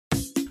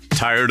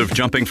Tired of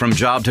jumping from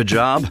job to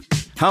job?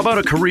 How about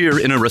a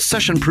career in a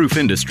recession-proof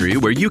industry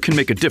where you can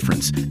make a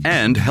difference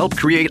and help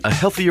create a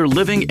healthier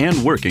living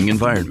and working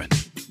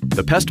environment?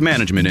 The pest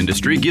management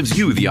industry gives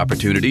you the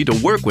opportunity to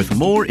work with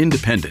more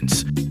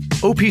independence.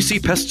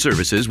 OPC Pest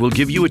Services will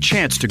give you a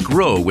chance to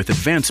grow with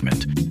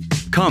advancement.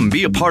 Come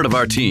be a part of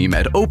our team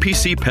at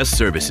OPC Pest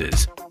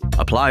Services.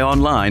 Apply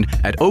online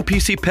at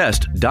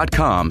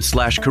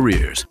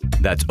opcpest.com/careers.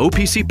 That's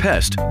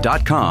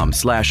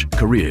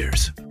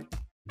opcpest.com/careers.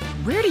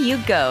 Where do you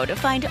go to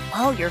find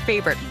all your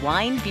favorite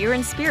wine, beer,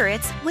 and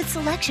spirits with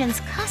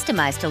selections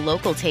customized to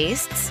local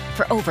tastes?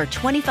 For over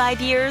 25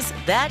 years,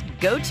 that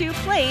go-to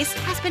place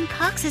has been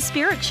Cox's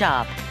Spirit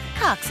Shop.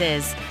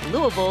 Cox's,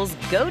 Louisville's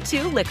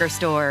go-to liquor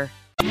store.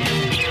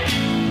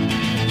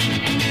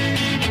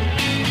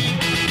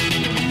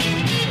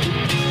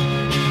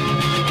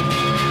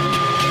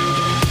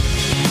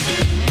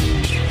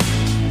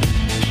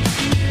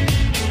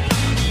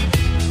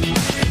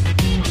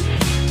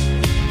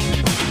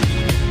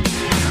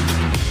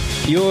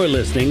 You're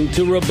listening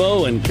to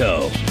Rabaut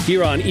Co.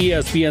 here on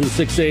ESPN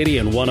 680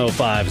 and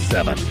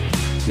 105.7.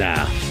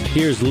 Now,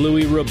 here's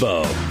Louis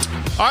Rabaut.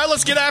 All right,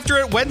 let's get after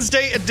it.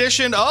 Wednesday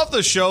edition of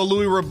the show.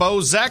 Louis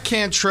Rabaut, Zach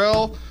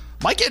Cantrell,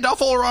 Mike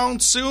Gandolfo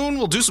around soon.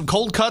 We'll do some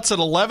cold cuts at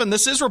 11.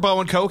 This is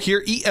Rabaut Co.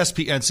 here,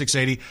 ESPN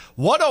 680,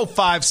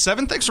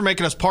 105.7. Thanks for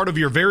making us part of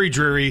your very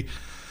dreary,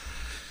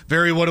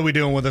 what are we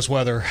doing with this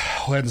weather?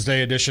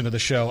 Wednesday edition of the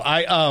show.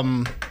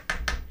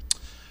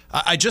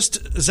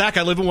 Zach,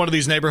 I live in one of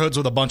these neighborhoods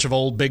with a bunch of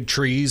old big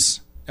trees,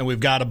 and we've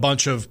got a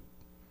bunch of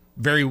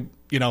very,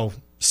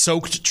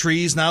 soaked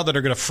trees now that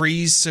are going to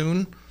freeze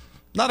soon.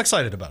 Not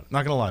excited about it.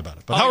 Not going to lie about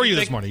it. But how are you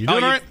this morning? You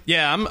doing all right?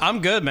 Yeah,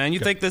 I'm good, man. You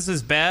think this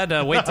is bad?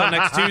 Wait till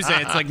next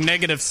Tuesday. It's like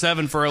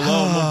 -7 for a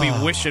low, and we'll be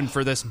wishing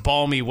for this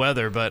balmy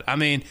weather. But,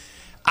 I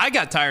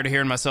got tired of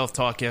hearing myself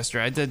talk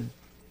yesterday. I did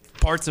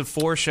parts of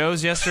 4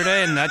 shows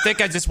yesterday, and I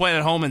think I just went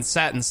at home and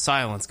sat in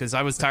silence because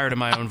I was tired of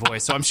my own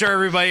voice. So I'm sure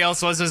everybody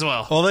else was as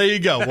well. Well, there you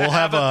go. We'll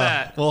have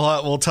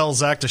we'll tell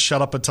Zach to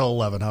shut up until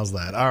 11. How's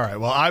that? All right.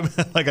 Well, I'm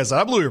like I said,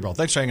 I'm Louis Rabaut.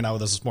 Thanks for hanging out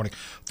with us this morning.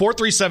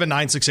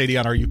 437-9680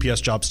 on our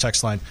UPS Jobs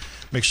text line.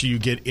 Make sure you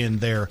get in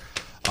there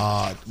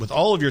with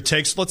all of your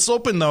takes. Let's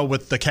open though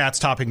with the Cats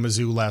topping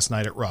Mizzou last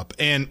night at Rupp,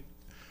 and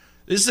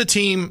this is a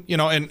team,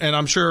 and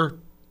I'm sure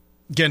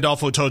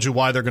Gandolfo told you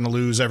why they're going to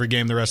lose every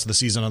game the rest of the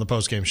season on the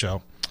postgame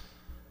show.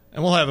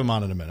 And we'll have him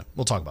on in a minute.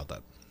 We'll talk about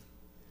that.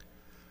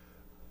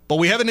 But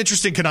we have an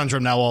interesting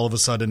conundrum now all of a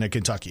sudden at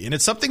Kentucky. And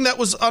it's something that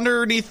was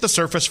underneath the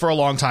surface for a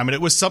long time. And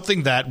it was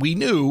something that we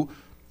knew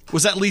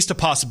was at least a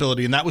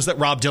possibility. And that was that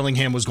Rob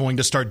Dillingham was going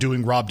to start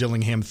doing Rob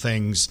Dillingham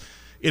things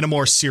in a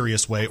more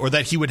serious way. Or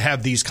that he would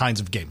have these kinds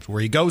of games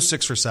where he goes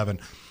 6 for 7.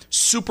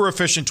 Super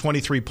efficient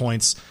 23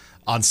 points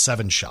on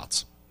 7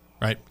 shots.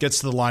 Right? Gets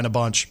to the line a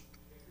bunch.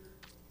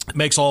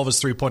 Makes all of his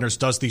three-pointers,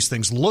 does these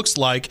things. Looks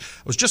like, I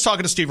was just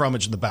talking to Steve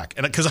Rummage in the back,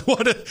 and because I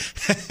want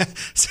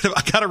to,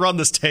 I got to run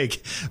this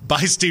take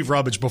by Steve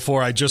Rummage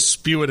before I just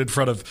spew it in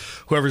front of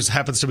whoever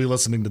happens to be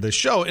listening to this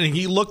show, and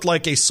he looked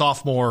like a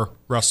sophomore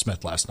Russ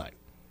Smith last night,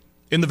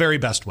 in the very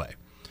best way.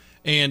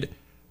 And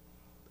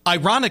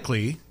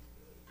ironically,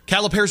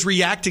 Calipari's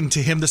reacting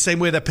to him the same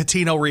way that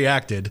Pitino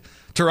reacted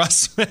to Russ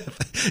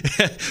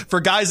Smith.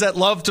 For guys that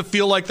love to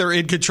feel like they're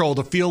in control,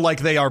 to feel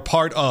like they are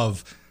part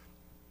of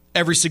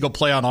every single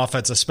play on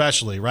offense,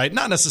 especially, right?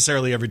 Not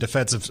necessarily every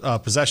defensive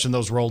possession.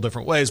 Those roll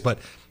different ways, but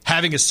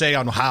having a say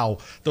on how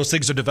those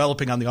things are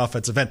developing on the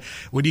offensive end.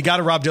 When you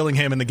got a Rob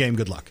Dillingham in the game,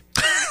 good luck.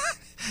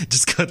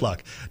 Just good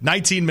luck.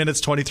 19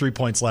 minutes, 23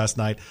 points last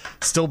night.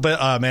 Still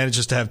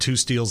manages to have 2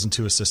 steals and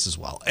 2 assists as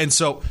well. And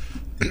so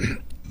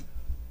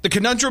the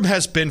conundrum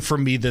has been for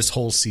me this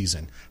whole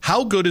season.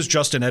 How good is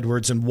Justin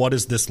Edwards, and what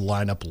does this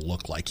lineup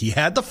look like? He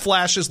had the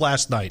flashes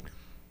last night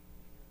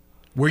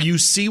where you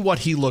see what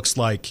he looks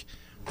like,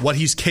 what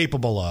he's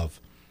capable of,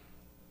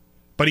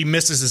 but he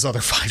misses his other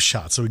 5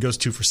 shots, so he goes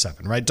 2 for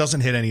 7, right? Doesn't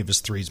hit any of his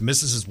threes,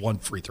 misses his 1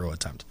 free throw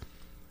attempt.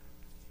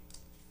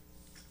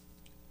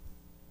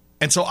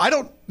 And so I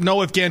don't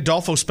know if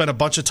Gandolfo spent a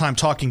bunch of time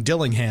talking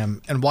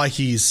Dillingham and why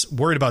he's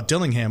worried about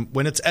Dillingham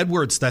when it's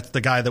Edwards that's the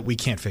guy that we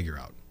can't figure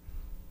out.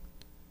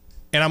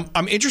 And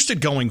I'm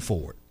interested going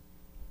forward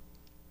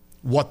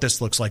what this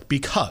looks like,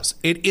 because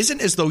it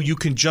isn't as though you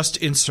can just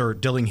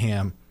insert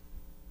Dillingham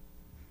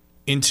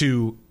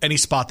into any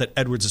spot that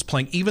Edwards is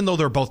playing, even though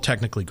they're both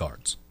technically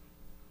guards.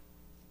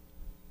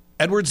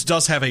 Edwards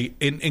does have an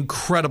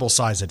incredible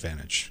size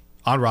advantage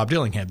on Rob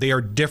Dillingham. They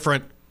are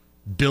different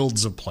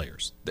builds of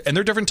players, and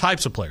they're different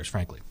types of players,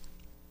 frankly.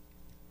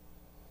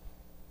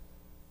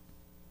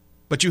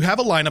 But you have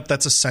a lineup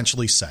that's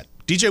essentially set.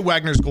 DJ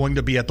Wagner's going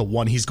to be at the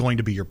 1. He's going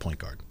to be your point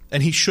guard,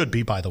 and he should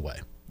be, by the way.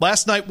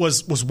 Last night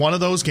was one of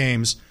those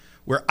games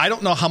where I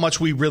don't know how much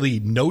we really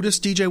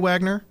noticed DJ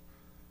Wagner,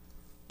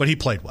 but he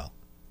played well.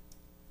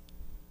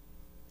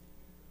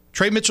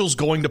 Trey Mitchell's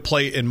going to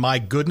play, and my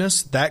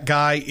goodness, that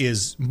guy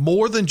is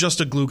more than just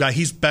a glue guy.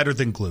 He's better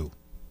than glue.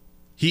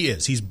 He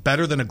is. He's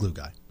better than a glue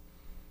guy.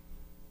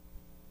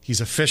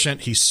 He's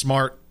efficient. He's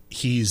smart.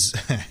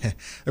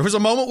 there was a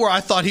moment where I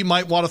thought he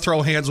might want to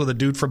throw hands with a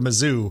dude from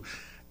Mizzou,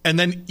 and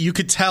then you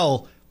could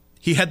tell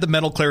he had the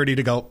mental clarity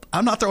to go,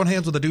 I'm not throwing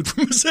hands with a dude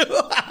from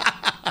Mizzou.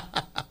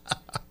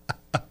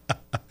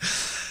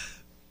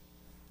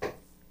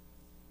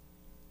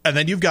 And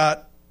then you've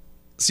got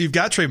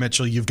Trey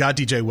Mitchell, you've got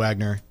DJ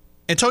Wagner.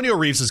 Antonio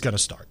Reeves is going to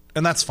start,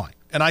 and that's fine.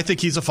 And I think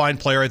he's a fine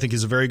player. I think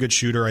he's a very good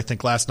shooter. I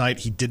think last night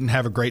he didn't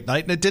have a great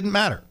night, and it didn't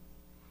matter.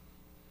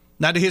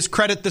 Now, to his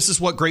credit, this is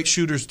what great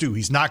shooters do.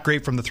 He's not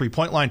great from the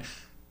three-point line.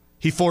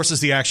 He forces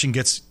the action,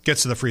 gets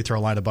to the free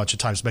throw line a bunch of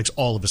times, makes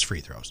all of his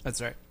free throws.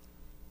 That's right.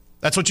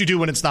 That's what you do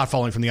when it's not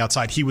falling from the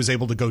outside. He was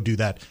able to go do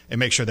that and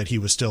make sure that he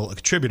was still a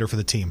contributor for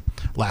the team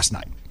last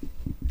night.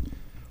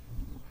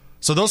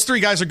 So those three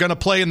guys are going to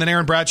play, and then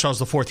Aaron Bradshaw's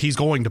the fourth. He's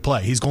going to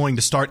play. He's going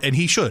to start, and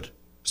he should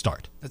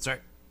start. That's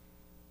right.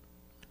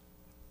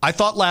 I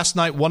thought last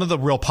night one of the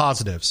real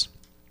positives,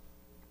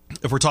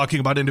 if we're talking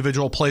about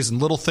individual plays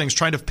and little things,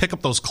 trying to pick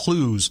up those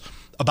clues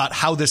about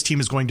how this team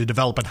is going to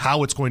develop and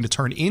how it's going to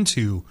turn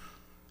into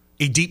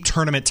a deep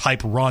tournament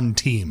type run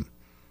team.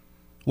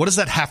 What does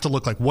that have to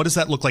look like? What does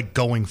that look like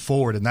going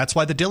forward? And that's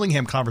why the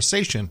Dillingham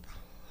conversation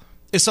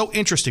is so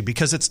interesting,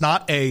 because it's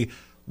not a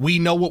we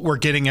know what we're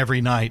getting every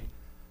night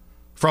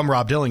from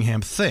Rob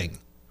Dillingham thing.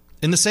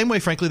 In the same way,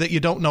 frankly, that you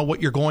don't know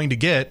what you're going to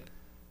get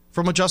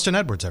from a Justin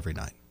Edwards every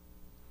night.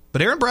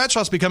 But Aaron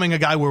Bradshaw's becoming a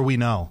guy where we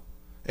know.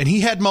 And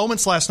he had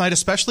moments last night,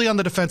 especially on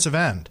the defensive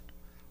end,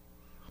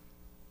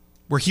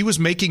 where he was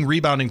making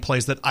rebounding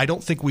plays that I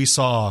don't think we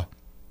saw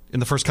in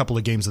the first couple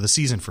of games of the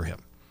season for him.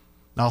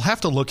 Now, I'll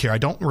have to look here. I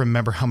don't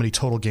remember how many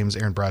total games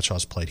Aaron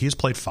Bradshaw's played. He has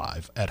played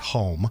 5 at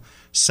home,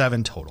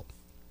 7 total.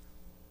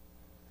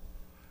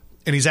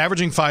 And he's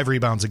averaging 5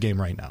 rebounds a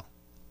game right now.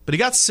 But he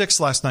got 6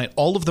 last night,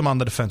 all of them on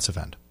the defensive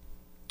end.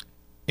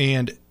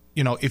 And,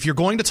 if you're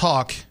going to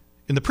talk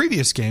in the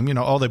previous game,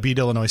 they beat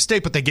Illinois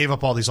State, but they gave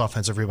up all these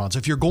offensive rebounds.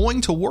 If you're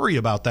going to worry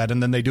about that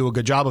and then they do a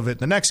good job of it in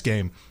the next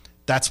game,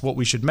 that's what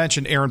we should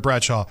mention. Aaron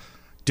Bradshaw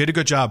did a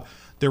good job.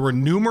 There were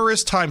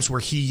numerous times where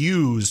he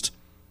used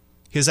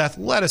his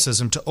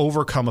athleticism to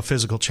overcome a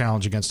physical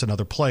challenge against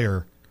another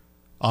player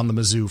on the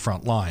Mizzou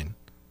front line.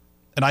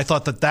 And I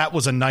thought that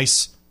was a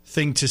nice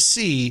thing to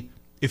see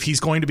if he's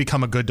going to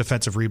become a good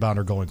defensive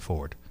rebounder going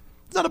forward.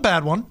 Not a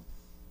bad one,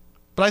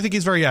 but I think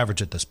he's very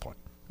average at this point.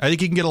 I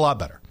think he can get a lot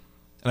better.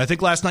 And I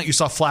think last night you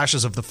saw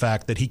flashes of the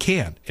fact that he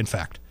can, in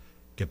fact,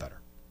 get better.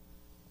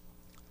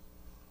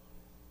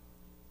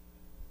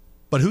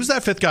 But who's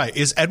that fifth guy?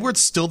 Is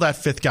Edwards still that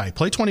fifth guy? He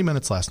played 20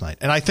 minutes last night.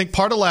 And I think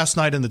part of last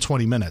night in the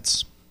 20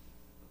 minutes,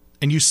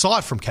 and you saw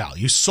it from Cal,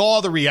 you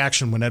saw the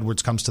reaction when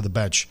Edwards comes to the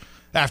bench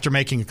after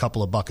making a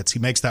couple of buckets. He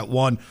makes that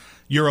one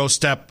Euro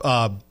step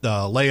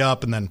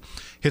layup and then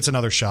hits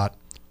another shot.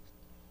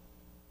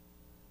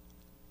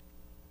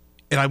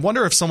 And I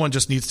wonder if someone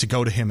just needs to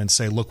go to him and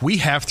say, look, we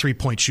have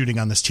three-point shooting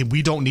on this team.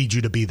 We don't need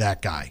you to be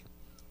that guy.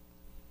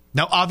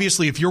 Now,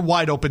 obviously, if you're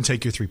wide open,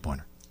 take your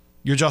three-pointer.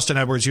 You're Justin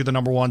Edwards. You're the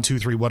number 1, 2,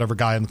 3, whatever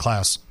guy in the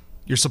class.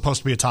 You're supposed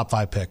to be a top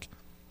 5 pick.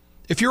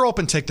 If you're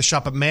open, take the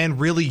shot. But, man,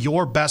 really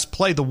your best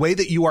play, the way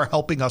that you are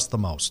helping us the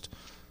most,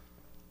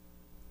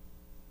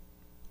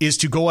 is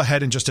to go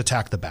ahead and just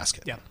attack the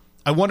basket. Yeah.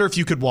 I wonder if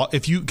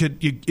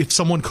if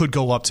someone could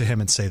go up to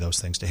him and say those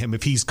things to him,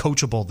 if he's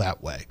coachable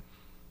that way.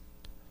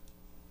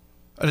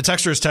 And a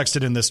texter has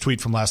texted in this tweet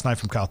from last night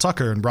from Kyle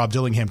Tucker and Rob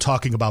Dillingham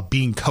talking about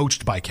being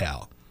coached by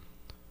Cal.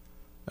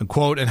 And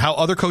quote, and how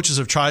other coaches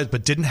have tried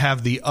but didn't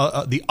have the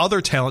other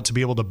talent to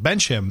be able to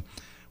bench him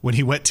when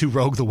he went to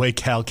rogue the way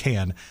Cal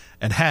can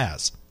and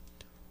has.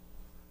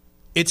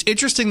 It's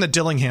interesting that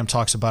Dillingham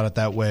talks about it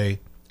that way.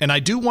 And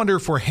I do wonder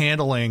if we're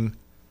handling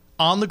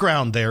on the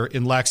ground there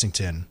in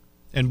Lexington,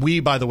 and we,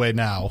 by the way,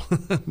 now,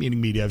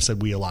 meaning media, I've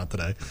said we a lot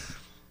today,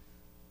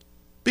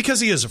 because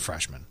he is a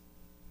freshman.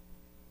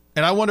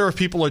 And I wonder if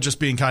people are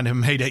just being kind to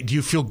him, hey, do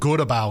you feel good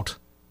about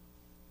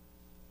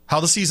how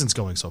the season's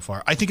going so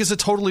far? I think it's a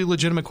totally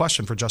legitimate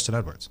question for Justin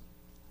Edwards.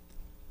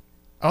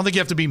 I don't think you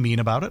have to be mean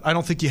about it. I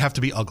don't think you have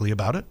to be ugly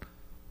about it.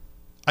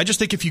 I just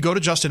think if you go to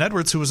Justin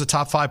Edwards, who is a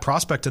top 5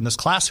 prospect in this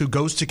class, who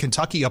goes to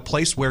Kentucky, a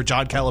place where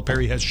John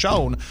Calipari has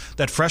shown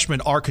that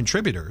freshmen are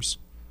contributors,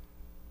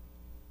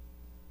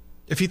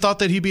 if he thought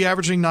that he'd be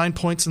averaging 9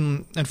 points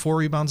and 4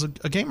 rebounds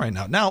a game right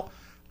now. Now,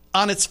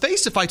 on its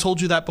face, if I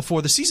told you that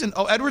before the season,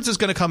 Edwards is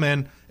going to come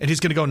in and he's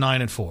going to go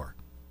 9 and 4.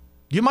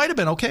 You might have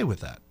been okay with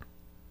that.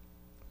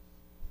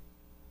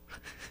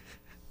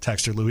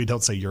 Texter Louis,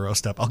 don't say Euro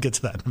step. I'll get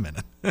to that in a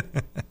minute.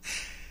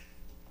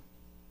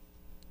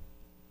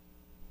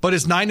 But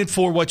is 9 and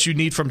 4 what you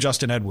need from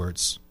Justin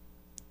Edwards?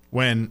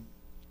 When,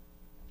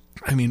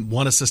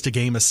 1 assist a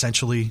game,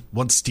 essentially,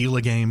 1 steal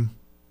a game.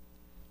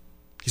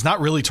 He's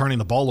not really turning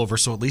the ball over,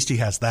 so at least he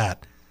has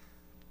that.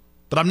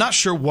 But I'm not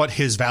sure what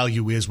his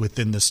value is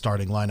within this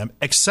starting lineup,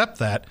 except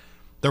that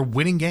they're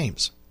winning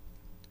games.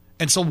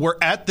 And so we're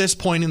at this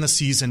point in the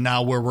season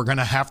now where we're going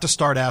to have to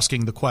start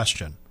asking the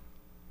question,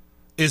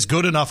 is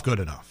good enough good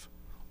enough?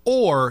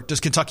 Or does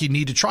Kentucky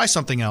need to try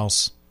something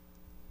else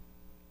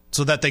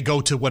so that they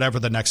go to whatever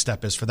the next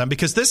step is for them?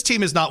 Because this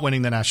team is not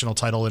winning the national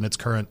title in its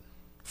current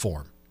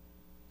form.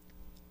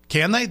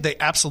 Can they? They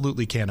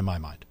absolutely can in my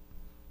mind.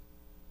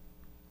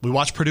 We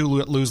watched Purdue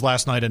lose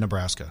last night in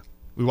Nebraska.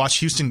 We watched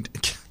Houston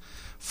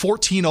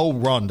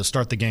 14-0 run to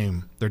start the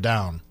game. They're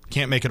down.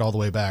 Can't make it all the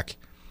way back.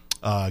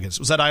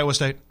 Was that Iowa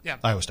State? Yeah.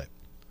 Iowa State.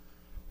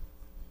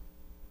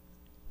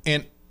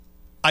 And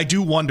I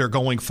do wonder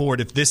going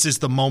forward if this is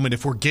the moment,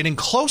 if we're getting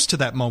close to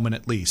that moment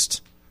at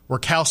least, where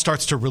Cal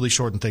starts to really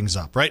shorten things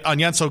up, right?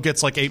 Onyenso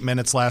gets like 8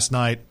 minutes last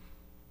night.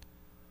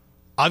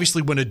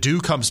 Obviously, when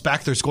Adu comes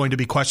back, there's going to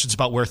be questions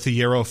about where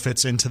Thiero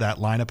fits into that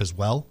lineup as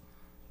well.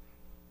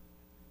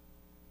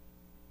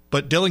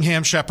 But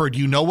Dillingham, Shepard,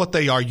 you know what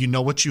they are. You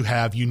know what you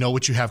have. You know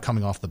what you have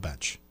coming off the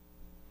bench.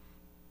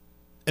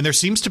 And there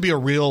seems to be a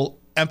real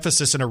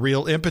emphasis and a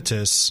real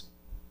impetus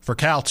for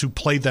Cal to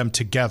play them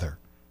together.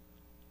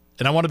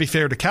 And I want to be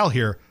fair to Cal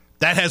here.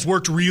 That has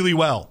worked really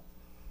well.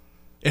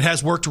 It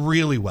has worked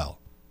really well.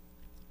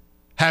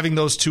 Having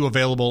those two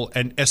available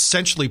and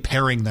essentially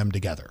pairing them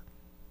together.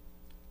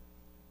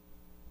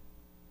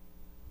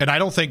 And I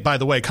don't think, by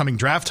the way, coming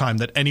draft time,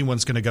 that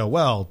anyone's going to go,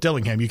 well,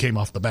 Dillingham, you came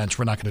off the bench.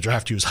 We're not going to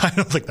draft you. I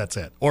don't think that's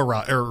it. Or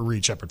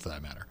Reed Shepard, for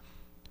that matter.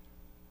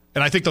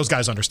 And I think those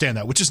guys understand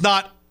that, which is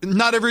not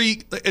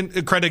every,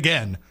 and credit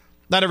again,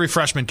 not every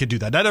freshman can do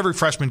that. Not every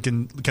freshman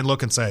can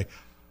look and say,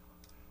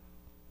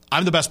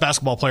 I'm the best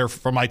basketball player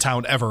from my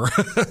town ever.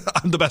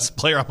 I'm the best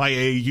player on my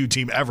AAU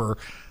team ever.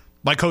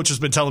 My coach has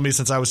been telling me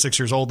since I was 6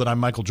 years old that I'm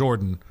Michael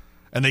Jordan.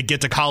 And they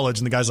get to college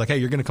and the guy's like, hey,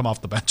 you're going to come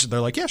off the bench. And they're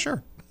like, yeah,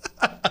 sure.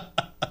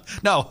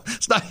 No,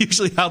 it's not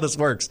usually how this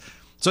works.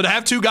 So to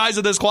have two guys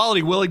of this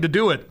quality willing to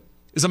do it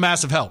is a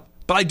massive help.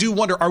 But I do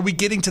wonder, are we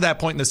getting to that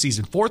point in the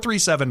season?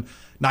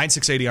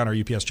 437-9680 on our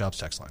UPS Jobs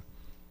text line.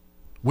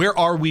 Where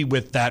are we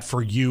with that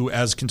for you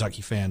as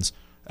Kentucky fans,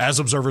 as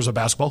observers of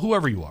basketball,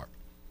 whoever you are?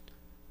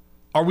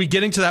 Are we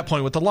getting to that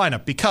point with the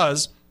lineup?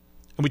 Because,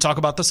 and we talk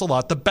about this a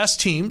lot, the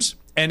best teams,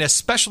 and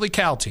especially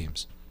Cal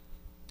teams,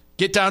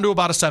 get down to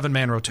about a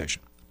 7-man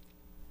rotation.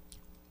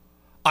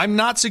 I'm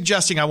not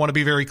suggesting, I want to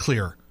be very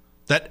clear,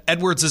 that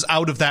Edwards is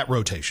out of that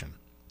rotation.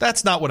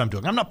 That's not what I'm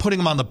doing. I'm not putting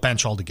him on the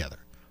bench altogether.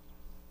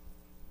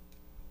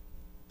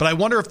 But I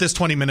wonder if this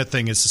 20-minute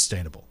thing is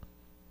sustainable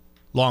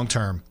long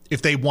term,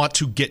 if they want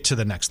to get to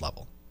the next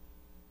level.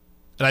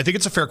 And I think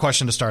it's a fair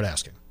question to start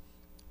asking.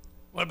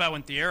 What about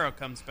when Thiero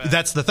comes back?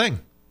 That's the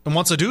thing. And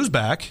once Adu's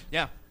back,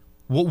 yeah.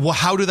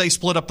 How do they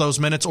split up those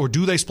minutes, or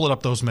do they split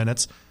up those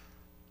minutes?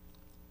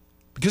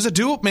 Because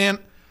Adu, man,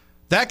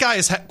 that guy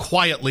is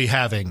quietly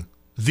having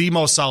the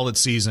most solid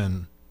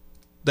season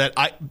that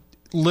I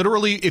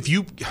literally,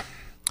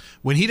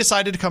 when he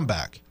decided to come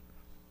back,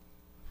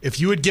 if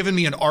you had given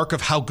me an arc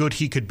of how good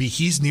he could be,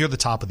 he's near the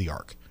top of the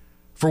arc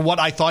for what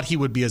I thought he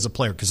would be as a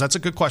player. Because that's a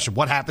good question.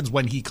 What happens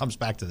when he comes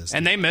back to this?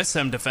 And they miss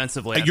him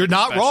defensively. You're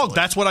not wrong.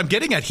 That's what I'm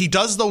getting at. He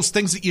does those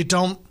things that you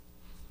don't.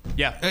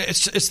 Yeah.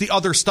 It's the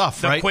other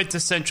stuff, right? The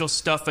quintessential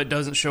stuff that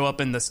doesn't show up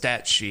in the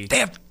stat sheet. They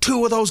have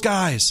two of those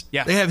guys.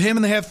 Yeah. They have him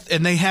and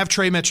they have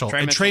Trey Mitchell.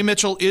 Trey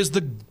Mitchell is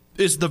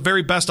the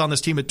very best on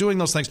this team at doing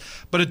those things.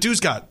 But Adu's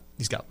got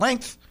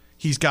length.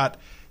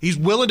 He's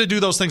willing to do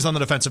those things on the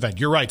defensive end.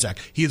 You're right, Zach.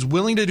 He is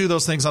willing to do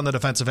those things on the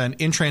defensive end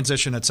in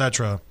transition,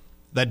 etc.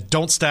 That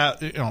don't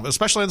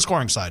especially on the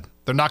scoring side.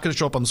 They're not going to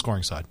show up on the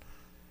scoring side.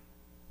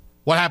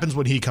 What happens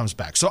when he comes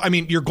back? So, I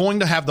mean, you're going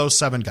to have those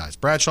 7 guys.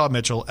 Bradshaw,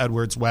 Mitchell,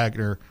 Edwards,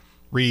 Wagner,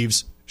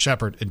 Reeves,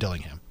 Shepard, and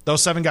Dillingham.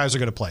 Those 7 guys are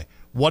going to play.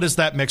 What is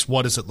that mix?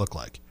 What does it look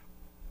like?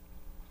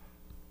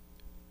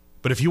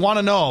 But if you want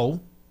to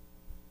know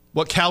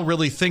what Cal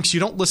really thinks, you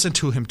don't listen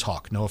to him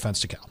talk. No offense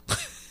to Cal.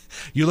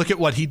 You look at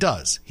what he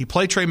does. He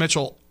played Trey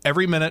Mitchell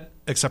every minute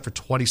except for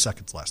 20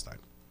 seconds last night.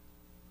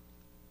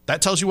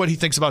 That tells you what he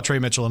thinks about Trey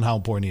Mitchell and how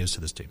important he is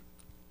to this team.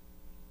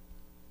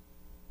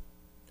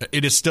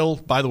 It is still,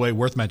 by the way,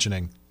 worth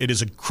mentioning, it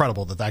is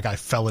incredible that guy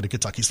fell into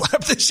Kentucky's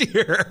lap this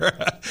year.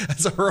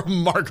 It's a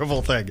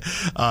remarkable thing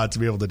to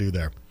be able to do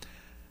there.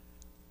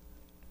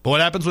 But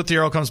what happens when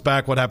Thiero comes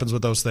back? What happens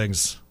with those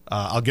things?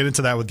 I'll get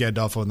into that with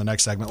Gandolfo in the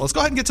next segment. Let's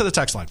go ahead and get to the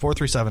text line,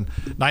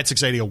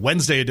 437-9680, a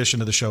Wednesday edition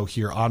of the show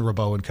here on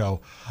Rabaut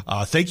Co.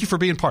 Thank you for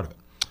being part of it.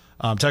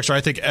 Texter, I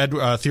think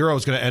Thiero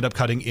is going to end up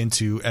cutting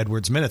into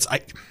Edwards' minutes.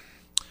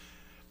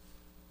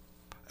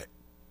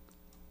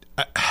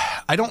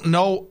 I don't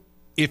know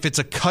if it's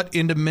a cut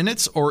into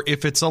minutes or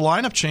if it's a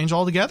lineup change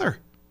altogether.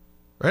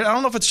 Right? I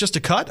don't know if it's just a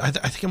cut. I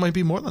think it might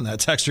be more than that.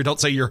 Texter, don't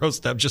say Euro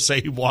step. Just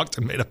say he walked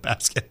and made a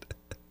basket.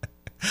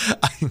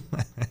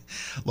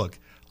 Look,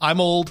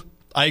 I'm old.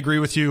 I agree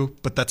with you,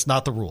 but that's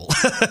not the rule.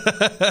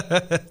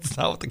 It's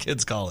not what the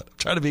kids call it. I'm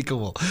trying to be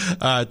cool.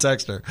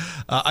 Texter,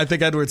 I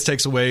think Edwards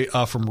takes away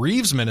from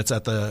Reeves' minutes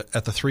at the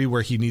 3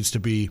 where he needs to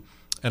be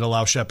and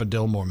allow Shep and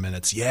Dill more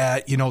minutes. Yeah,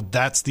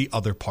 that's the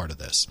other part of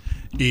this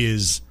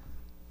is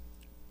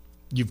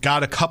you've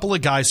got a couple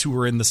of guys who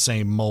are in the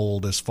same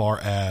mold as far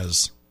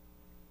as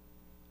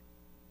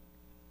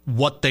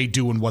what they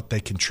do and what they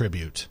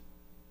contribute.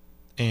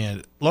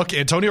 And look,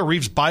 Antonio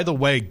Reeves, by the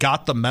way,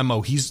 got the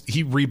memo.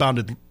 He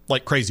rebounded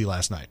like crazy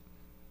last night.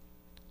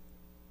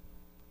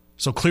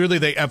 So clearly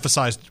they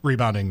emphasized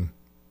rebounding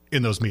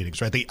in those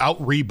meetings, right? They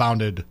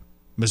out-rebounded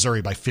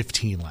Missouri by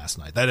 15 last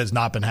night. That has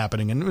not been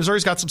happening, and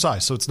Missouri's got some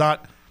size, so it's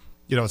not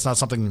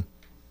something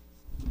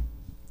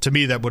to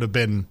me that would have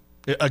been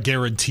a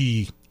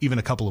guarantee even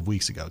a couple of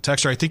weeks ago.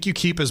 Texter, I think you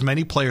keep as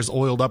many players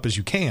oiled up as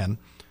you can,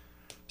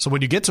 so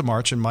when you get to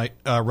March and might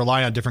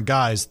rely on different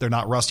guys, they're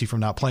not rusty from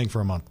not playing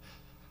for a month.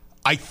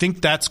 I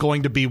think that's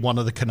going to be one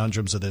of the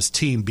conundrums of this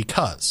team,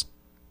 because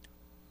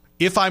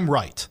if I'm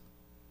right,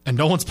 and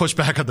no one's pushed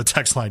back on the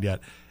text line yet,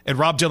 and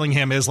Rob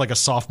Dillingham is like a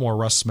sophomore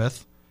Russ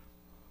Smith,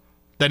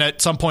 then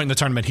at some point in the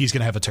tournament, he's going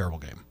to have a terrible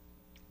game.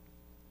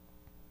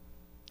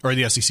 Or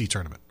the SEC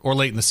tournament, or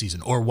late in the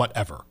season, or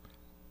whatever.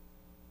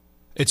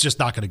 It's just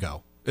not going to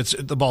go.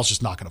 The ball's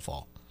just not going to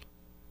fall.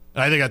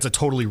 And I think that's a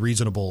totally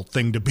reasonable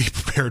thing to be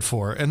prepared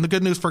for. And the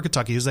good news for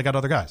Kentucky is they got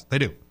other guys. They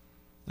do.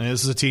 And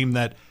this is a team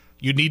that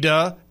you need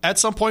to, at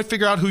some point,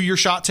 figure out who your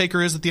shot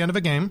taker is at the end of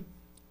a game.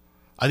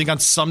 I think on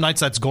some nights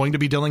that's going to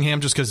be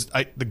Dillingham, just because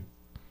I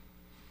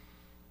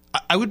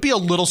would be a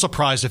little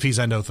surprised if he's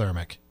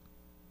endothermic,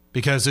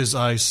 because his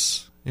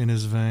ice in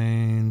his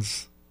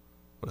veins.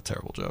 What a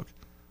terrible joke.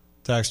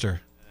 Texter.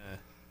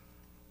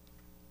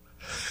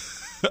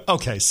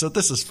 Okay, so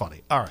this is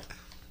funny. All right.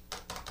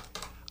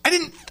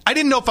 I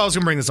didn't know if I was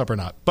going to bring this up or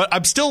not, but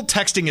I'm still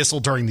texting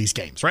Issel during these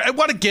games, right? I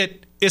want to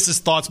get Issa's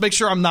thoughts, make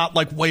sure I'm not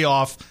like way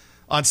off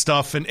on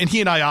stuff, and he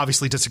and I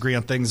obviously disagree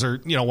on things,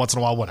 or once in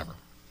a while, whatever.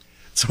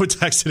 So I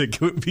texted it,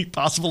 would it be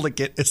possible to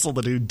get Issel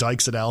to do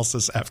Dykes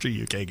analysis after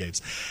UK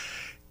games?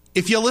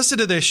 If you listen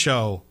to this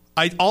show,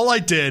 all I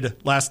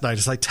did last night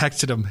is I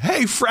texted him,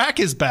 "Hey, Frack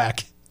is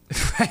back."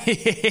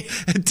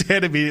 And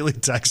Dan immediately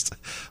texted,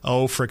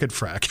 "Oh, frickin'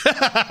 Frack."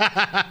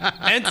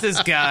 It's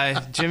this guy,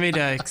 Jimmy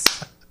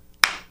Dykes.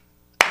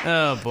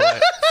 Oh, boy.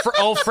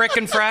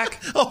 Frickin'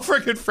 Frack? Oh,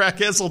 frickin' Frack.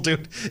 Issel,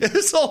 dude.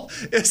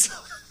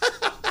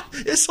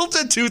 Issel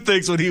did two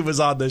things when he was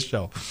on this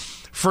show,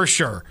 for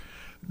sure.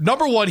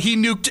 Number one, he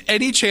nuked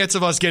any chance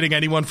of us getting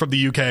anyone from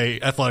the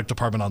UK athletic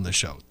department on this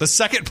show. The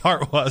second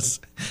part was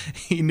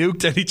he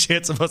nuked any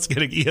chance of us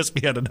getting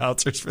ESPN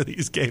announcers for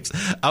these games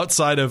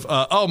outside of,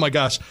 oh my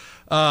gosh.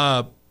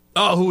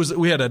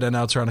 We had an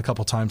announcer on a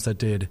couple times that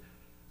did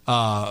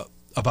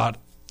about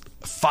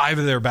 5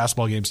 of their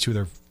basketball games, 2 of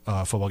their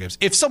football games.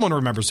 If someone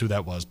remembers who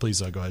that was,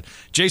 please go ahead.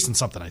 Jason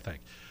something, I think.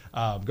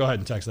 Go ahead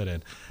and text that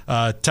in.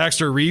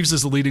 Texter, Reeves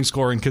is the leading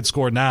scorer and could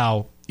score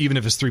now. Even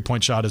if his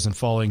 3-point shot isn't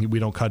falling, we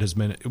don't cut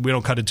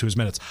into his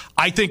minutes.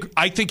 I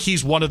think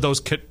he's one of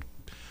those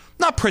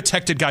not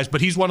protected guys,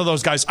 but he's one of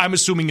those guys I'm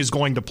assuming is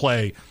going to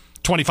play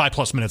 25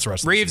 plus minutes the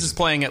rest of the season. Reeves is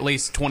playing at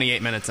least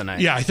 28 minutes a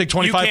night. Yeah, I think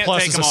 25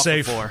 plus is a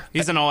safe.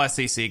 He's an all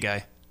SEC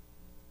guy.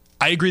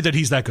 I agree that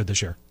he's that good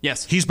this year.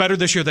 Yes. He's better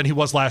this year than he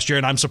was last year,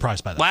 and I'm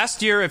surprised by that.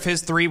 Last year, if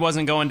his 3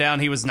 wasn't going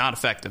down, he was not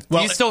effective.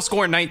 Well, he's still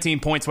scoring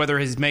 19 points whether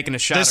he's making a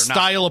shot or not. This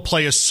style of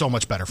play is so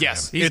much better for him.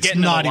 He's it's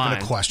getting not to the line.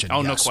 Even a question.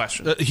 Oh, yes. No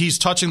question. He's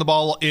touching the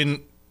ball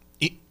in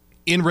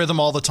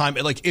rhythm all the time.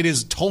 It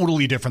is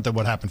totally different than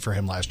what happened for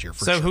him last year.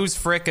 So who's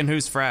Frick and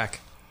who's Frack?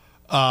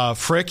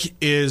 Frack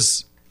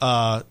is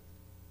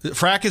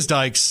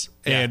Dykes,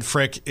 and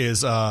Frick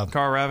is Carl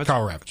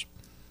Ravitch.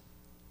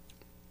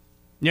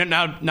 You're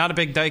not a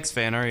big Dykes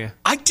fan, are you?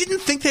 I didn't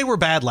think they were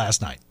bad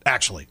last night,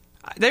 actually.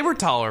 They were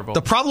tolerable.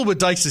 The problem with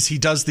Dykes is he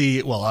does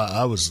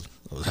I was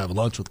having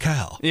lunch with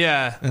Cal.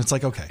 Yeah. And it's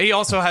like, okay. He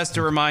also has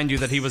to remind you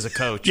that he was a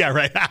coach. Yeah,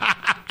 right.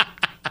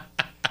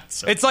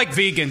 It's like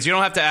vegans. You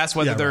don't have to ask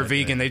whether they're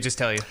vegan. They just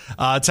tell you.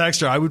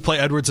 Texter, I would play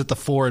Edwards at the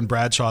 4 and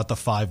Bradshaw at the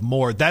 5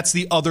 more. That's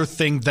the other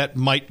thing that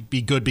might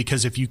be good,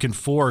 because if you can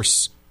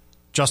force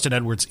Justin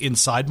Edwards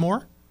inside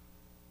more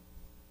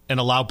and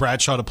allow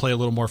Bradshaw to play a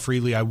little more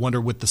freely, I wonder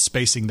with the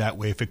spacing that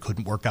way if it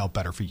couldn't work out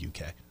better for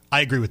UK.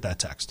 I agree with that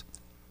text,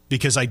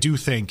 because I do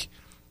think,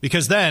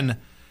 because then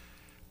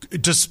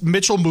does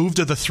Mitchell move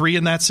to the 3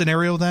 in that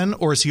scenario then,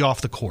 or is he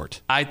off the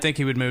court? I think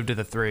he would move to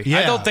the 3. Yeah.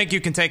 I don't think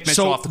you can take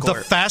Mitchell off the court.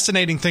 The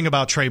fascinating thing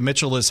about Trey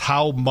Mitchell is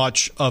how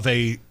much of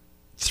a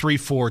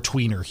 3-4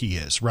 tweener he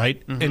is, right?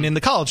 Mm-hmm. And in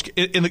the college,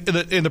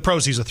 in the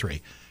pros, he's a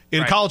 3.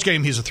 In a college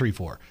game, he's a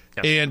 3-4.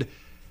 Yep. And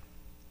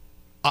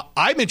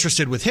I'm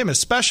interested with him,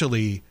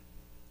 especially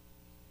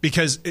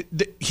because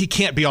he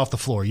can't be off the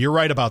floor. You're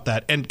right about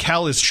that. And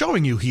Cal is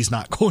showing you he's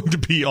not going to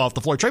be off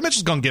the floor. Trey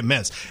Mitchell's going to get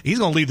minutes. He's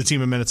going to lead the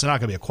team in minutes. It's not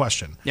going to be a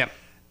question. Yep.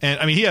 And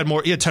I mean, he had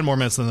 10 more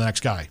minutes than the next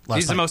guy last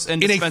He's night. The most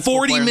in a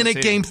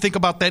 40-minute game. Think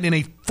about that. In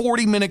a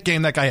 40-minute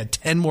game, that guy had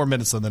 10 more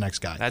minutes than the next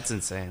guy. That's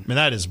insane. I mean,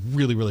 that is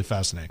really, really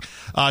fascinating.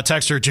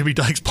 Texter Jimmy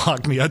Dykes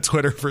blocked me on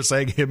Twitter for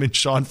saying him and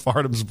Sean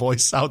Farnham's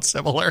voice sound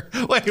similar.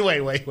 Wait.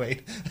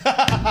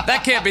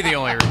 That can't be the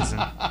only reason.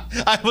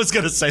 I was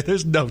going to say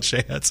there's no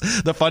chance.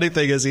 The funny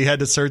thing is he had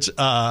to search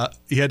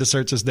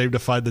his name to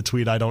find the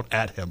tweet. I don't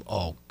at him.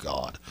 Oh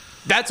God.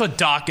 That's what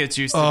Dockets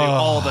used to do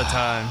all the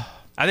time.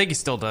 I think he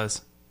still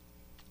does.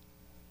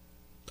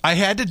 I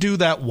had to do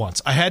that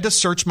once. I had to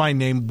search my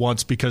name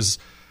once because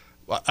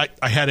I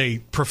had a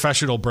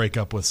professional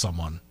breakup with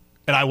someone,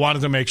 and I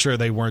wanted to make sure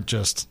they weren't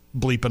just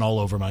bleeping all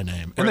over my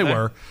name. And they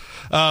were.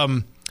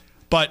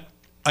 But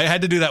I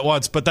had to do that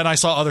once, but then I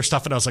saw other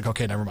stuff and I was like,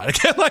 okay, never mind.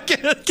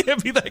 It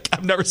can't be that.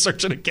 I'm never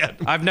searching again.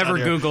 I've never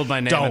Googled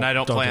my name, and I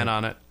don't plan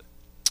on it.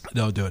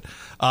 Don't do it.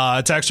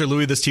 Texter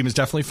Louis, this team is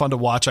definitely fun to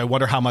watch. I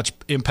wonder how much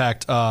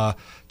impact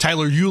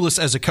Tyler Ulis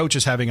as a coach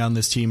is having on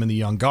this team and the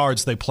young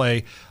guards. They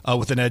play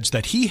with an edge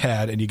that he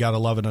had, and you got to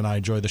love it, and I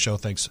enjoy the show.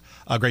 Thanks.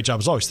 Great job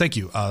as always. Thank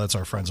you. That's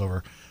our friends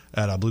over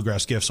at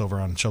Bluegrass Gifts over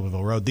on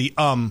Shelbyville Road.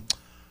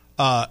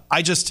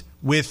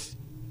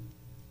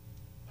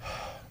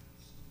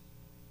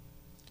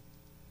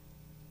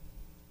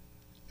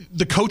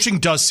 The coaching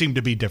does seem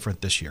to be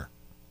different this year,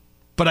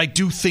 but I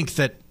do think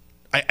that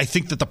I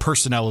think that the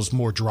personnel is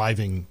more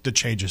driving the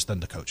changes than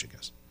the coaching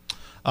is.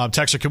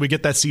 Texter, can we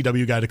get that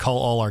CW guy to call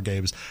all our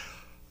games?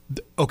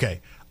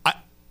 Okay.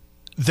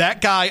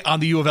 That guy on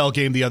the U of L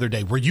game the other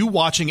day, were you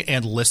watching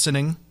and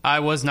listening?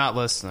 I was not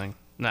listening.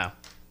 No.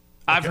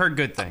 I've heard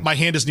good things. My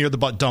hand is near the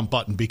dump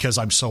button because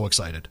I'm so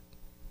excited.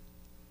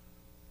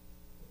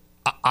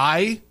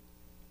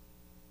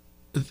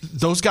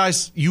 Those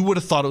guys, you would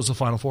have thought it was a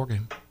Final Four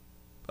game.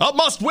 A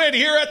must win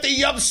here at the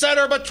Yum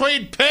Center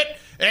between Pitt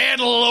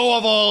and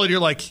Louisville. And you're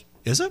like,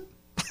 is it?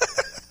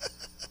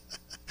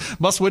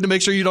 Must win to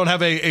make sure you don't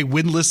have a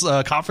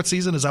winless conference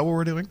season? Is that what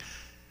we're doing?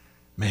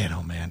 Man,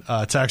 oh man.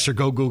 Texter,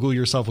 go Google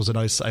yourself was a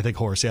nice, I think,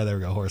 horse. Yeah, there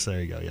we go. Horse,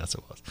 there you go. Yes,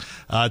 it was.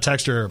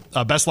 Texter,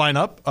 best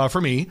lineup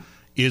for me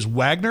is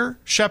Wagner,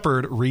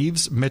 Shepard,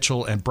 Reeves,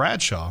 Mitchell, and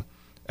Bradshaw.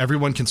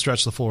 Everyone can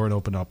stretch the floor and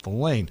open up the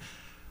lane.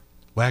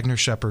 Wagner,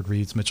 Shepard,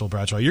 Reeves, Mitchell,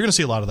 Bradshaw. You're going to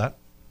see a lot of that.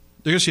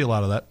 You're going to see a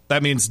lot of that.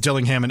 That means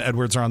Dillingham and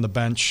Edwards are on the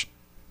bench,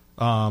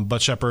 but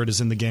Shepard is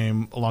in the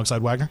game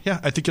alongside Wagner. Yeah,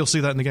 I think you'll see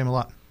that in the game a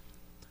lot.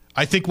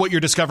 I think what you're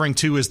discovering,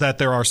 too, is that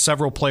there are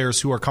several players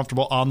who are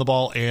comfortable on the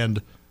ball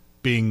and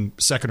being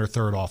second or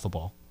third off the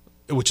ball,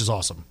 which is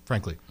awesome,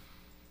 frankly.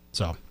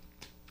 So,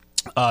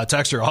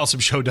 Texter, awesome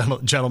show,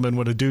 gentlemen.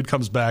 When a dude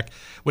comes back,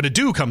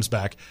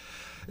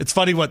 it's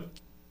funny what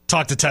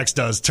Talk to Text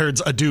does,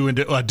 turns a dude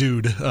into a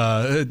dude.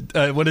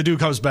 When a dude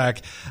comes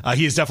back,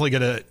 he is definitely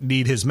going to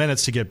need his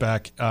minutes to get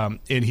back, and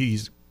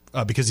he's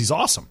because he's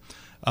awesome.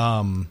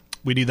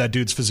 We need that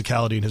dude's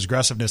physicality and his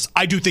aggressiveness.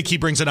 I do think he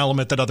brings an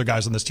element that other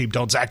guys on this team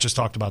don't. Zach just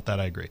talked about that.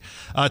 I agree.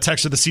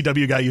 Texter, the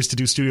CW guy used to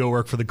do studio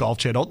work for the Golf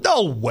Channel.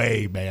 No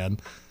way, man.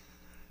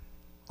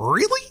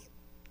 Really?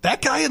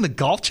 That guy in the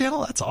Golf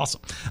Channel? That's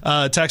awesome.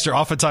 Texter,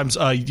 oftentimes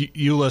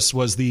Ulis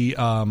was the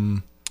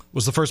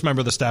first member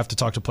of the staff to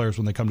talk to players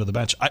when they come to the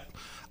bench.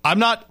 I'm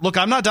not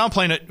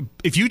downplaying it.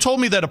 If you told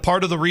me that a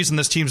part of the reason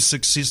this team is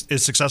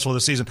successful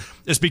this season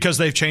is because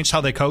they've changed how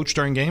they coach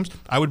during games,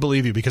 I would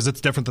believe you because it's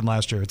different than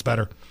last year. It's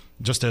better.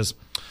 It just is.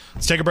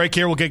 Let's take a break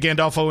here. We'll get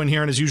Gandolfo in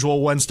here in his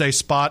usual Wednesday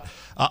spot.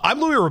 I'm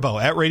Louis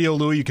Rabaut at Radio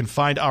Louis. You can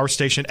find our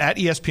station at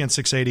ESPN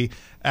 680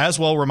 as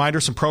well. Reminder,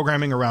 some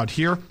programming around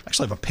here.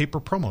 Actually, I have a paper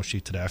promo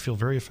sheet today. I feel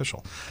very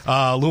official.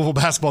 Louisville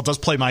basketball does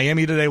play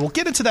Miami today. We'll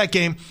get into that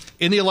game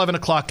in the 11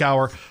 o'clock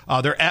hour.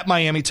 They're at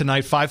Miami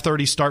tonight.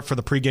 5:30 start for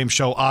the pregame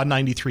show on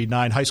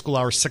 93.9. High school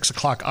hour, 6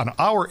 o'clock on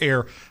our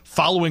air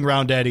following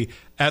Round Daddy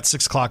at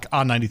 6 o'clock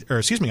on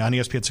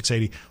ESPN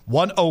 680,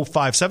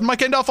 105.7. Mike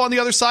Gandolfo on the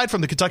other side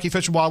from the Kentucky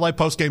Fish and Wildlife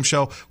postgame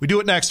show. We do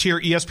it next here,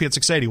 ESPN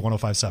 680,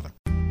 105.7.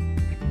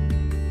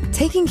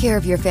 Taking care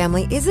of your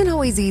family isn't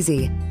always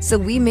easy, so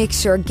we make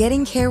sure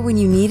getting care when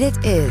you need it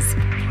is.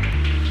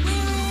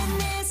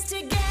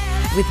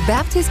 With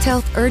Baptist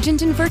Health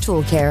Urgent and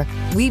Virtual Care,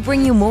 we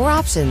bring you more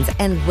options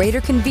and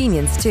greater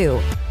convenience, too.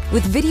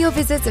 With video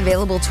visits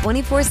available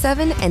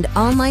 24/7 and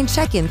online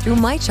check-in through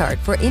MyChart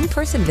for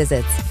in-person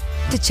visits.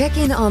 To check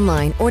in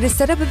online or to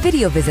set up a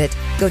video visit,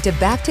 go to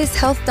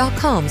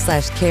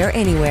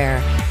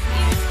baptisthealth.com/careanywhere.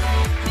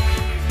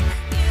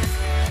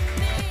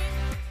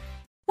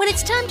 When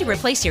it's time to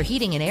replace your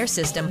heating and air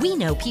system, we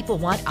know people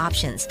want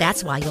options.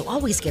 That's why you'll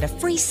always get a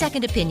free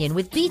second opinion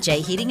with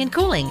BJ Heating and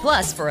Cooling.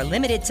 Plus, for a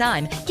limited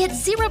time, get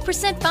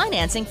 0%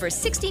 financing for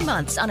 60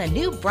 months on a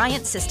new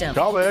Bryant system.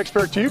 Call the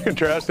experts you can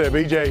trust at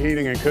BJ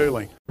Heating and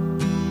Cooling.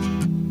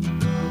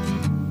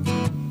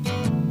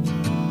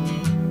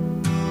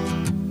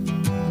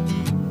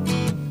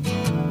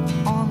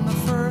 On the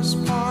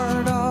first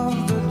part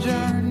of the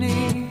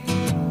journey,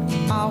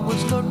 I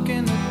was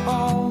looking at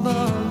all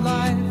the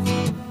life.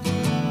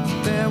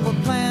 There were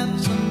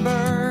plants and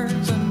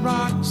birds and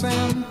rocks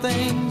and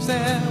things.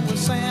 There was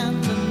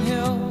sand and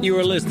hills. You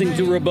are listening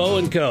to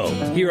Rabaut Co.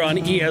 here on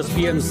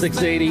ESPN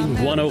 680,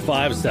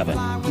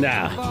 105.7.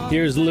 Now,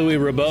 here's Louis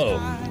Rabaut.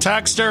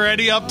 Texter,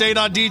 any update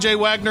on DJ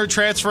Wagner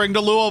transferring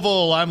to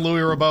Louisville? I'm Louis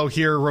Rabaut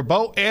here.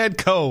 Rabaut and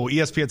Co.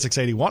 ESPN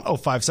 680,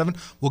 105.7.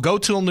 We'll go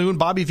till noon.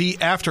 Bobby V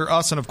after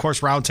us. And, of course,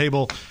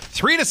 Roundtable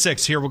 3 to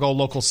 6. Here we'll go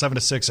local 7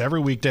 to 6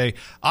 every weekday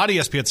on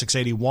ESPN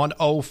 680,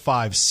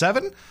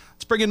 105.7.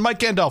 Let's bring in Mike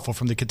Gandolfo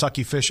from the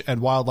Kentucky Fish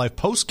and Wildlife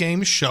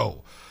postgame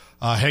show.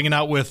 Hanging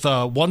out with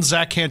one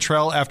Zach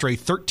Cantrell after a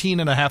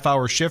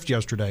 13-and-a-half-hour shift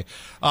yesterday.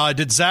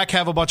 Did Zach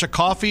have a bunch of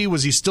coffee?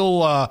 Was he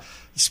still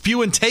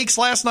spewing takes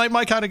last night,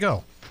 Mike? How'd it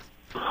go?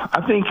 I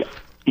think,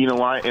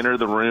 when I enter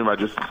the room, I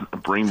just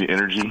bring the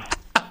energy,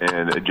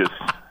 and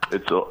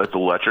it's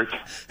electric,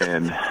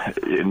 and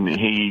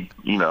he,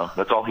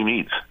 that's all he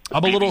needs.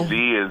 I'm a little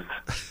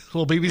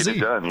BBZ. Get it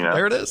done,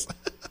 There it is.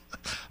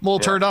 I'm a little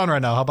turned on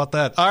right now. How about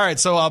that? All right,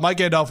 so Mike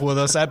Gandolfo with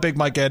us, at Big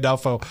Mike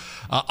Gandolfo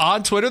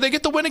on Twitter. They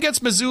get the win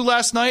against Mizzou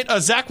last night.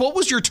 Zach, what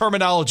was your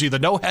terminology? The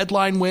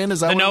no-headline win?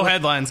 Is that the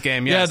no-headlines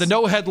game, yes. Yeah, the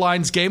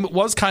no-headlines game. It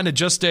was kind of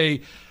just a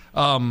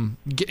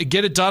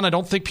get it done. I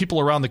don't think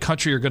people around the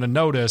country are going to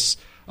notice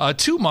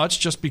too much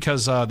just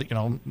because,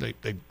 they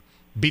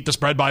beat the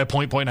spread by a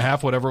point and a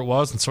half, whatever it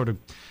was, and sort of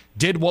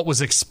did what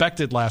was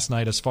expected last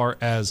night as far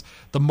as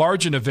the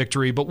margin of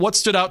victory. But what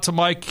stood out to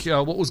Mike?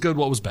 What was good?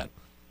 What was bad?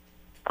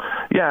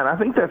 Yeah, and I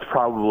think that's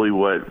probably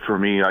what, for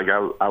me, like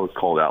I was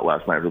called out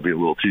last night for being a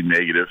little too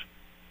negative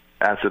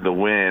after the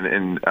win.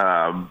 And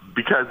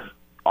because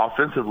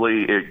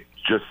offensively it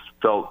just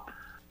felt,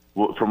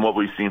 from what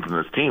we've seen from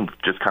this team,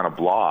 just kind of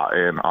blah.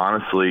 And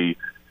honestly,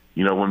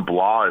 when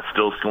blah is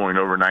still scoring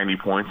over 90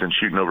 points and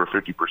shooting over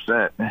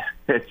 50%,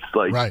 it's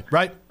like,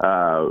 right.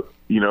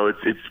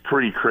 It's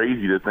pretty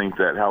crazy to think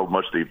that how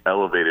much they've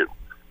elevated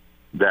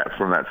that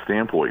from that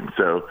standpoint.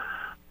 So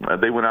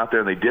they went out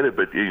there and they did it,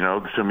 but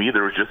to me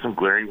there was just some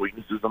glaring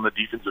weaknesses on the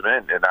defensive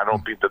end, and I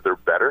don't think that they're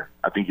better.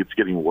 I think it's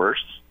getting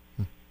worse,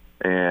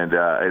 and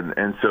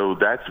so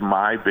that's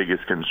my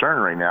biggest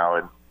concern right now.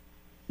 And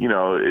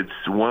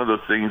it's one of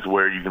those things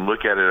where you can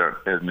look at it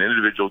as an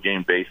individual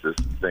game basis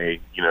and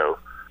say,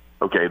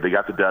 okay, they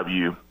got the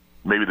W.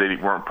 Maybe they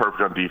weren't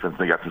perfect on defense.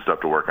 They got some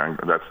stuff to work on.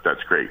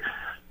 That's great.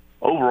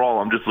 Overall,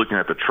 I'm just looking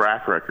at the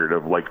track record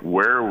of like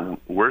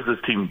where's this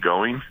team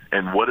going,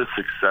 and what does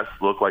success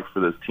look like for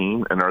this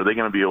team, and are they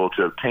going to be able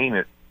to obtain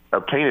it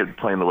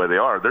playing the way they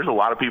are? There's a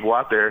lot of people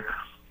out there.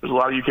 There's a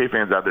lot of UK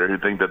fans out there who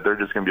think that they're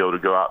just going to be able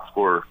to go out and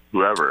score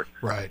whoever.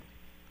 Right.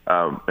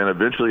 And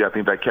eventually, I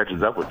think that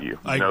catches up with you.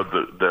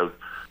 The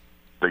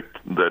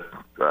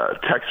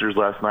texters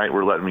last night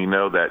were letting me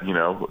know that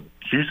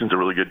Houston's a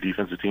really good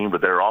defensive team,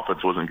 but their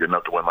offense wasn't good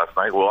enough to win last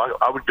night. Well,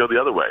 I would go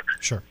the other way.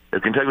 Sure.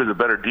 If Kentucky was a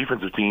better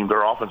defensive team,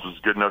 their offense was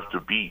good enough to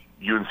beat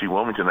UNC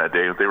Wilmington that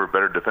day. If they were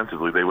better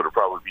defensively, they would have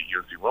probably beat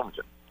UNC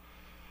Wilmington.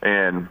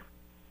 And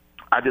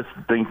I just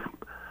think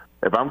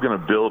if I'm going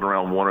to build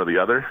around one or the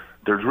other,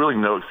 there's really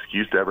no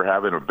excuse to ever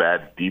having a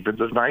bad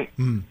defensive night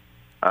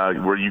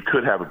where you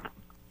could have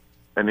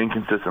an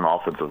inconsistent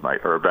offensive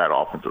night or a bad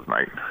offensive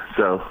night.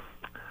 So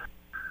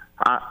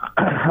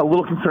I'm a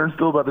little concerned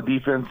still about the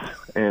defense,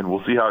 and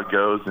we'll see how it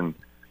goes. And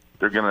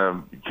they're going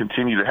to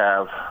continue to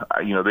have,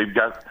 they've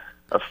got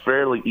a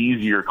fairly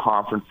easier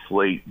conference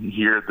slate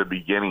here at the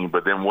beginning,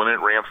 but then when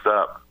it ramps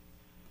up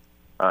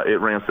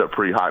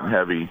pretty hot and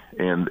heavy,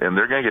 and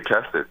they're going to get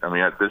tested. I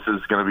mean, this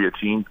is going to be a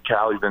team.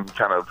 Cal even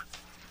kind of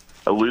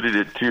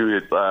alluded to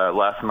it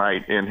last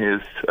night in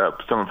his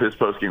some of his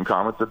post-game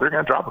comments that they're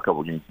going to drop a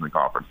couple games in the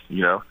conference,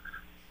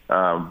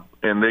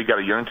 and they got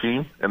a young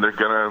team, and they're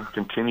going to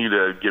continue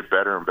to get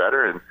better and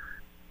better. And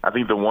I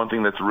think the one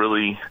thing that's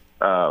really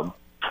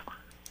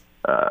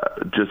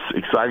just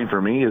exciting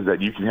for me is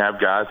that you can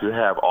have guys who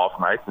have off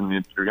nights, and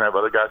you're going to have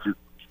other guys who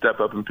step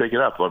up and pick it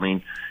up. I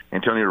mean,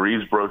 Antonio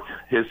Reeves broke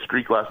his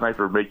streak last night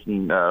for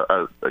making,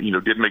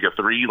 did make a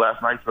three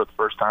last night for the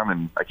first time,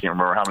 and I can't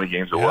remember how many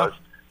games it was.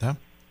 Yeah.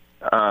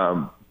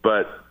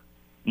 But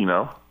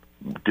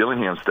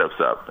Dillingham steps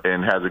up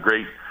and has a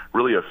great,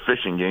 really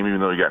efficient game, even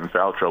though he got in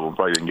foul trouble and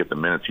probably didn't get the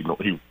minutes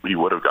he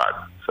would have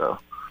gotten.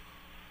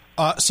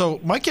 So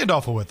Mike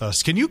Gandolfo with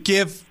us. Can you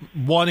give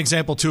one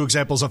example, two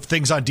examples of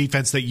things on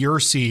defense that you're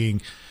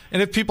seeing?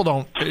 And if people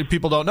don't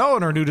know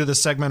and are new to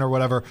this segment or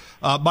whatever,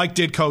 Mike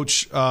did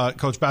coach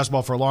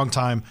basketball for a long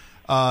time.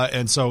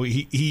 And so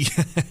he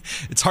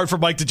it's hard for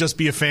Mike to just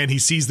be a fan. He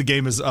sees the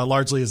game as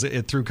largely as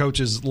through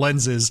coaches'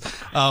 lenses.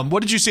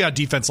 What did you see on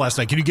defense last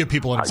night? Can you give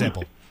people an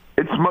example?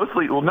 It's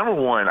mostly, number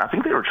one, I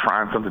think they were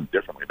trying something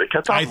differently. They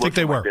kept on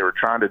looking like they were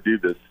trying to do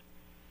this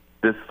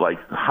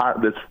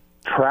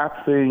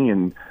trap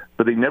thing,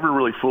 but they never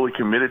really fully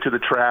committed to the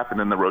trap. And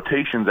then the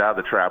rotations out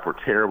of the trap were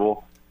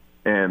terrible.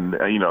 And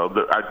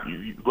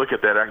you look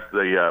at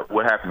that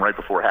what happened right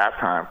before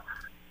halftime.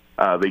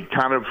 They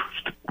kind of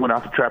went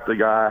out to trap the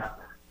guy,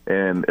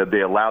 and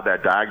they allowed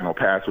that diagonal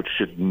pass, which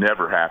should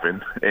never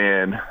happen.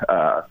 And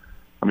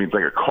it's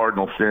like a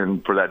cardinal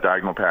sin for that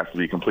diagonal pass to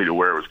be completed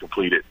where it was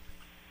completed.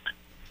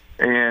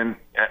 And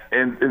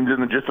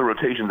then just the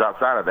rotations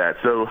outside of that.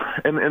 So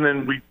and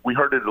then we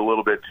heard it a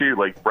little bit too.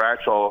 Like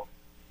Bradshaw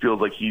feels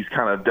like he's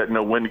kind of doesn't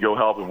know when to go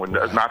help and when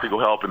not to go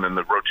help, and then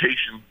the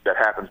rotation that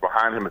happens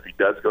behind him if he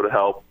does go to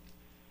help.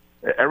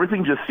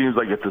 Everything just seems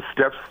like it's a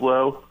step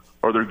slow,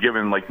 or they're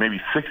given like maybe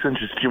 6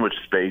 inches too much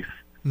space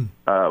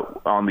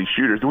on these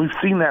shooters. And we've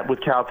seen that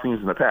with Cal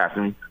teams in the past.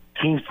 I mean,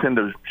 teams tend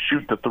to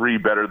shoot the three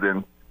better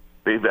than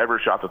they've ever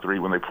shot the three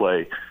when they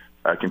play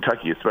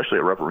Kentucky, especially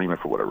at Rupp Arena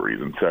for whatever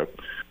reason. So,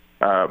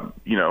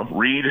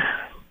 Reed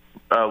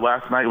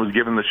last night was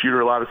giving the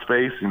shooter a lot of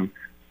space, and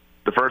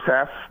the first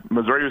half,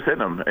 Missouri was hitting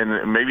them,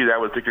 and maybe that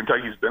was to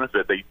Kentucky's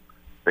benefit. They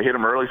hit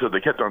them early, so they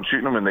kept on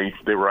shooting them, and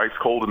they were ice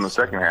cold in the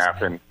second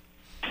half. And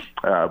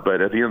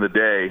but at the end of the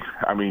day,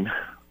 I mean,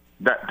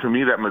 that to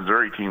me, that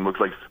Missouri team looks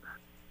like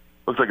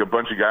looks like a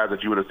bunch of guys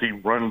that you would have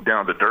seen running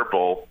down the dirt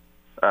bowl.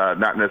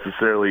 Not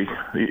necessarily.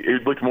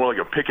 It looked more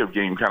like a pickup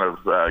game kind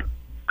of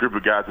group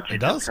of guys that you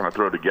just kind of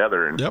throw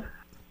together, and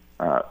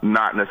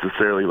not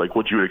necessarily like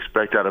what you would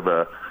expect out of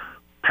a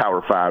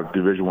Power 5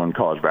 Division I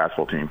college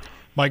basketball team.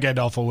 Mike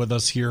Gandolfo with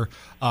us here.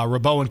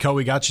 Rabaut Co,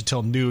 we got you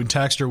till noon.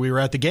 Texter, we were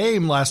at the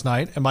game last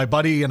night, and my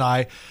buddy and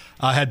I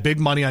had big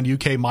money on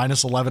UK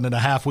minus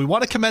 11.5. We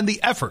want to commend the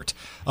effort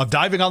of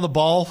diving on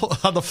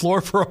the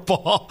floor for a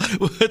ball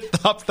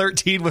with up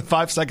 13 with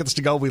 5 seconds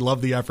to go. We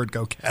love the effort.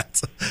 Go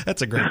Cats.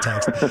 That's a great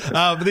text.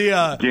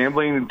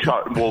 Gambling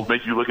will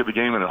make you look at the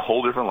game in a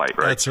whole different light,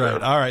 right? That's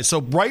right. All right.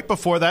 So right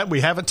before that,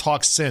 we haven't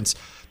talked since.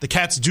 The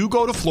Cats do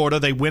go to Florida.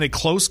 They win a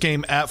close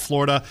game at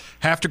Florida.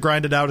 Have to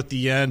grind it out at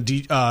the end.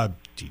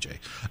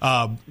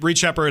 Reed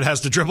Sheppard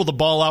has to dribble the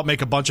ball out,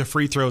 make a bunch of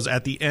free throws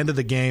at the end of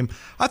the game.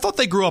 I thought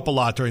they grew up a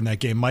lot during that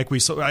game, Mike.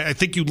 I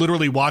think you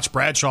literally watched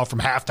Bradshaw from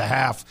half to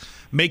half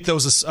make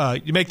those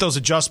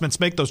adjustments,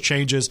 make those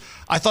changes.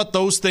 I thought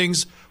those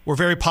things were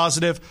very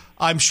positive.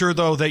 I'm sure,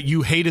 though, that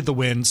you hated the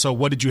win. So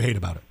what did you hate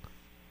about it?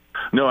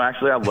 No,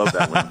 actually, I love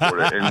that win for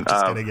it. And,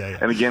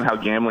 and again, how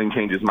gambling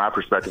changes my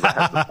perspective. I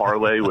had the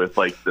parlay with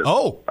I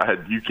had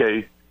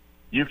UK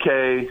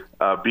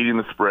beating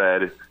the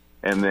spread,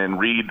 and then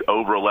Reed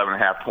over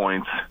 11.5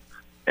 points,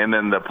 and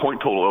then the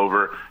point total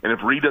over. And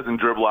if Reed doesn't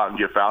dribble out and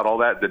get fouled, all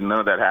that, then none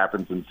of that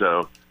happens. And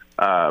so,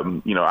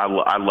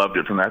 I loved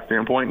it from that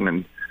standpoint, and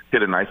then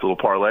hit a nice little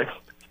parlay.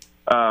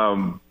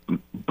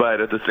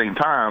 But at the same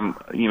time,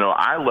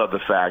 I love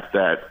the fact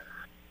that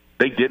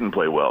they didn't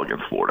play well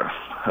against Florida,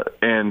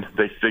 and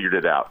they figured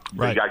it out.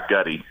 Right. They got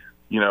gutty.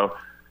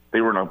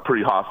 They were in a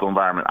pretty hostile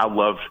environment. I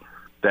loved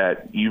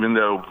that even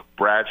though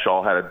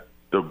Bradshaw had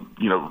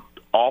the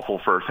awful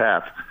first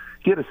half,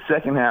 he had a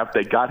second half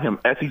that got him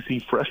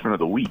SEC Freshman of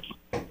the Week.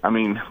 I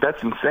mean,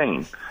 that's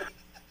insane.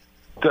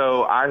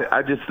 So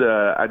I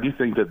do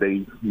think that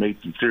they made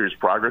some serious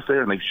progress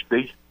there, and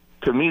they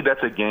to me,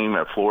 that's a game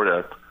at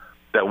Florida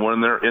that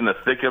when they're in the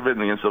thick of it in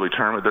the NCAA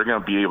tournament, they're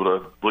going to be able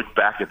to look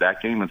back at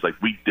that game and it's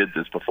like, we did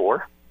this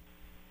before,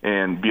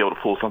 and be able to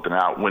pull something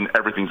out when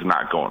everything's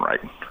not going right.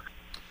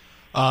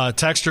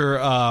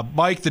 Texter,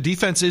 Mike, the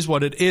defense is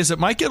what it is. It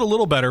might get a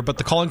little better, but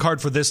the calling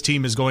card for this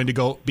team is going to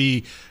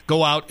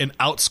go out and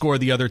outscore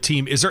the other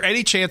team. Is there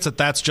any chance that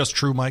that's just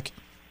true, Mike?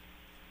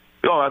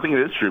 No, I think it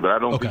is true, but I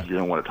don't think you're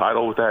going to win a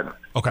title with that.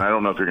 Okay. And I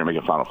don't know if you're going to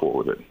make a Final Four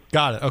with it.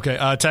 Got it. Okay.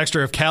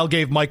 Texter, if Cal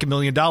gave Mike $1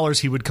 million,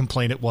 he would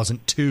complain it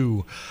wasn't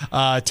 $2.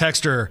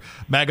 Texter,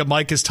 MAGA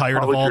Mike is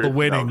tired of all the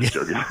winning. No,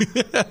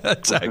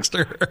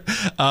 Texter.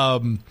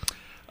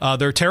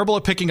 They're terrible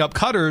at picking up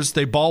cutters.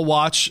 They ball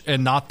watch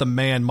and not the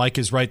man. Mike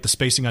is right. The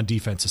spacing on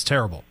defense is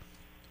terrible.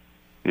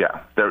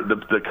 Yeah.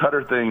 The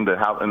cutter thing,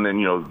 and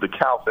then, the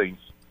Cal things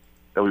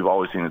that we've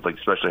always seen is like,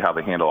 especially how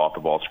they handle off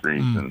the ball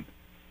screens.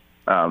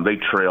 And they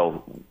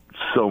trail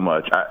so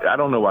much. I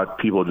don't know why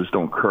people just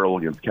don't curl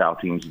against Cal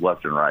teams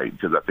left and right,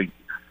 because I think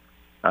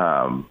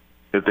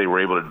if they were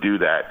able to do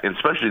that, and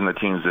especially in the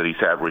teams that he's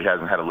had where he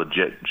hasn't had a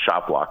legit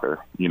shot blocker,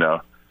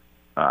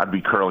 I'd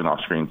be curling off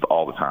screens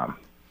all the time.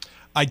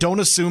 I don't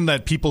assume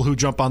that people who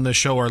jump on this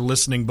show are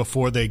listening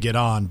before they get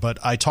on, but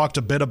I talked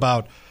a bit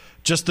about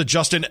just the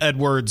Justin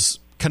Edwards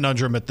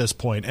conundrum at this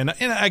point. And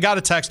I got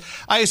a text.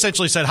 I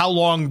essentially said, how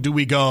long do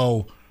we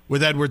go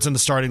with Edwards in the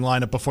starting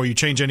lineup before you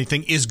change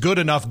anything? Is good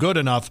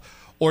enough,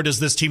 or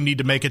does this team need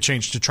to make a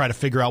change to try to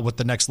figure out what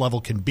the next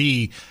level can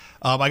be?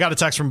 I got a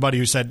text from a buddy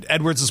who said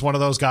Edwards is one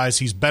of those guys.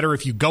 He's better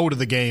if you go to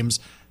the games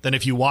than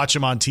if you watch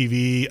him on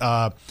TV,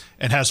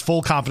 and has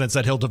full confidence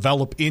that he'll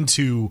develop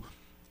into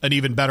an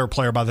even better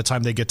player by the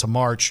time they get to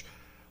March.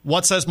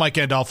 What says Mike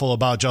Gandolfo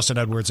about Justin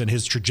Edwards and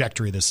his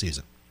trajectory this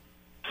season?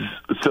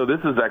 So this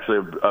is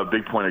actually a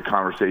big point of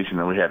conversation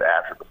that we had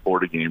after the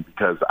Florida game,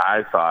 because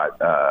I thought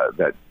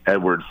that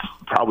Edwards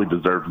probably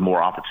deserved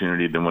more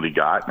opportunity than what he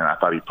got, and I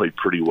thought he played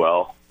pretty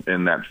well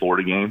in that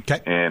Florida game,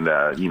 and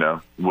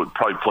would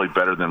probably play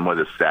better than what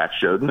his stats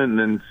showed. And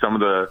then some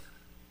of the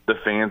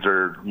fans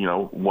are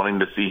wanting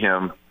to see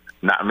him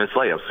not miss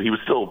layups. So he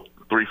was still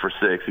 3 for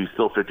 6. He's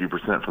still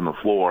 50% from the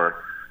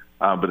floor.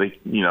 But they,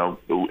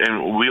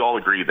 and we all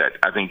agree that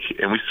I think,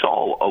 and we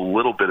saw a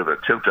little bit of an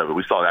attempt of it.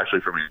 We saw it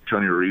actually from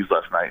Antonio Reeves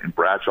last night, and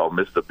Bradshaw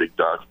missed a big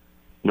dunk,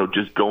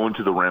 just going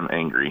to the rim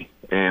angry.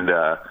 And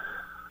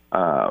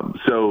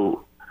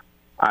so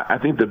I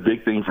think the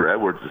big thing for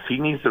Edwards is he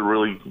needs to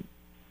really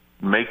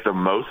make the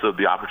most of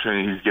the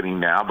opportunity he's getting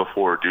now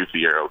before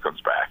Adou comes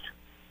back,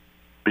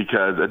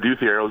 because Adou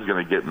is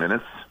going to get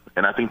minutes.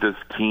 And I think this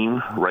team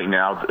right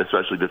now,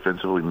 especially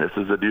defensively,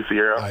 misses Adou.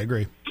 I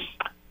agree.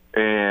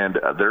 And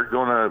they're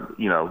gonna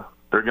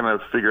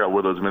figure out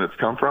where those minutes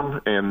come from.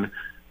 And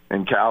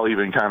Cal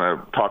even kind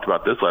of talked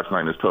about this last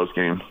night in his post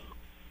game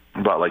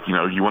about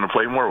you want to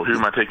play more. Well, who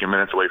am I taking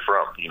minutes away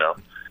from?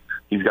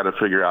 He's got to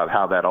figure out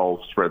how that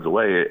all spreads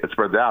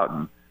out.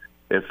 And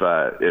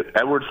if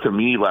Edwards to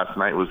me last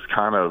night was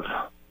kind of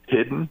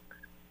hidden,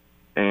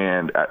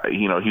 and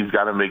he's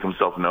got to make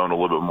himself known a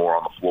little bit more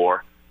on the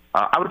floor.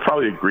 I would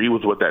probably agree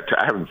with what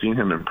I haven't seen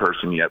him in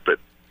person yet, but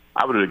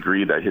I would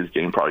agree that his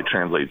game probably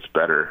translates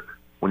better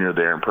when you're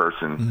there in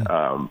person,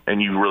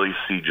 and you really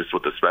see just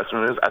what the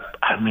specimen is.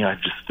 I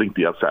just think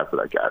the upside for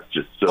that guy is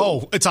just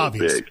so it's so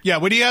obvious. Big. Yeah,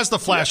 when he has the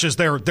flashes,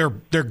 they're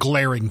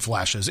glaring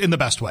flashes in the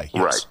best way.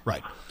 Yes.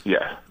 Right.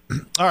 Yeah.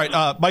 All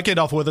right, Mike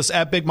Gandolfo with us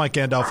at Big Mike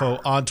Gandolfo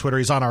on Twitter.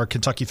 He's on our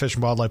Kentucky Fish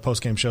and Wildlife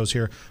postgame shows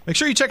here. Make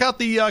sure you check out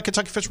the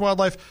Kentucky Fish and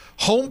Wildlife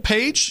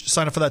homepage.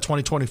 Sign up for that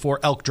 2024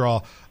 elk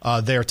draw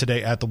there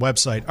today at the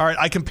website. All right,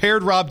 I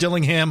compared Rob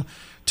Dillingham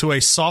to a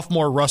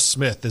sophomore Russ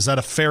Smith. Is that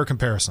a fair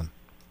comparison?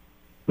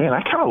 Man,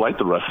 I kind of like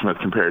the Russ Smith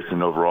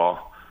comparison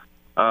overall.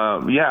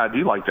 Yeah, I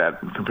do like that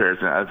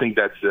comparison. I think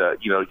that's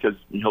because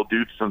he'll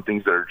do some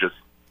things that are just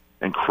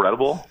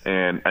incredible,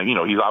 and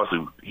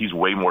he's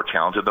way more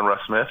talented than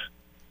Russ Smith.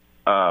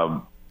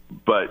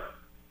 But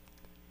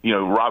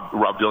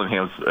Rob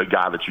Dillingham's a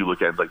guy that you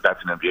look at like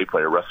that's an NBA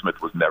player. Russ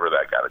Smith was never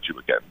that guy that you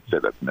look at and say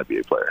that's an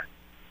NBA player.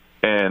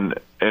 And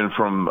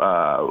from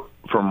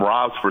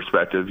Rob's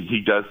perspective, he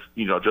does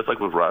just like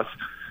with Russ,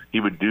 he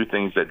would do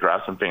things that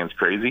drive some fans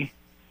crazy.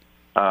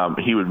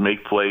 He would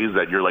make plays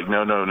that you're like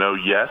no,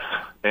 yes,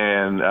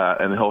 and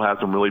he'll have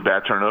some really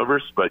bad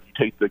turnovers. But you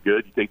take the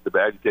good, you take the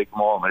bad, you take them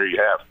all, and there you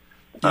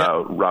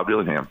have Rob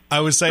Dillingham.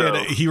 I was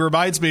saying he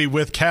reminds me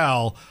with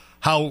Cal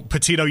how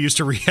Pitino used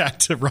to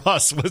react to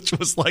Russ, which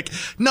was like,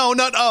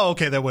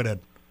 okay, that went in.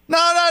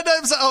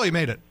 No, he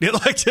made it.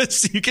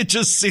 You could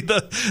just see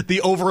the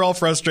overall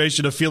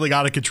frustration of feeling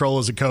out of control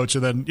as a coach,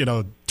 and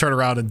then turn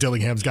around and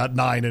Dillingham's got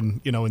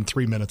 9 in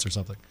 3 minutes or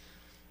something.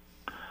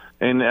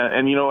 And at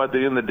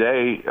the end of the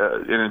day,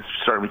 and it's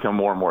starting to become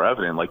more and more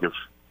evident. Like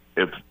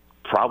if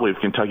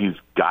Kentucky's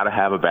got to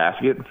have a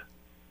basket,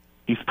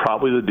 he's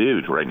probably the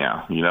dude right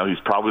now. He's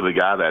probably the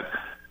guy that.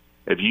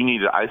 If you need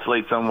to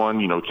isolate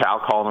someone, Cal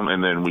called him,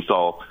 and then we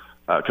saw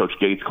Coach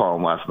Gates call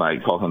him last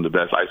night, called him the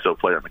best ISO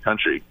player in the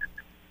country.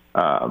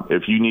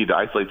 If you need to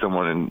isolate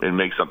someone and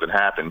make something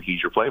happen,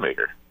 he's your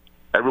playmaker.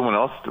 Everyone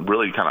else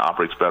really kind of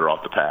operates better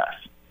off the pass.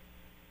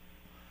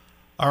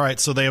 All right,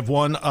 so they have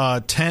won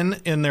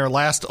 10 in their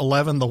last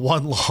 11. The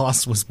one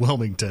loss was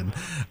Wilmington.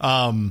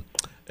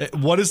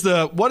 What is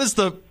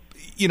the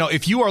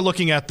if you are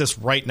looking at this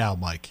right now,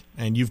 Mike,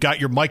 and you've got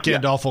your Mike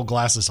Gandolfo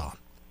glasses on,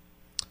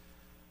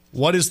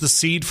 what is the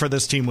seed for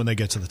this team when they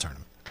get to the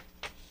tournament?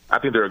 I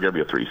think they're going to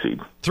be a 3 seed.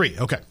 3,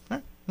 okay. All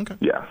right. Okay.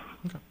 Yeah.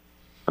 Okay.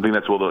 I think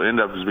that's what they'll end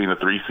up as being a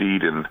 3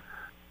 seed. And,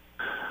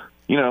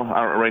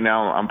 right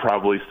now I'm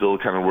probably still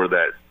kind of where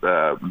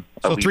that.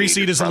 So 3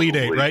 seed is Elite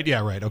 8, right?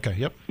 Yeah, right. Okay.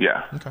 Yep.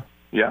 Yeah. Okay.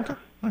 Yeah. Okay.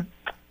 All right.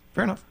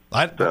 Fair enough.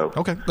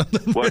 Okay.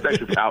 Well, it's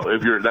actually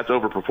that's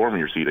overperforming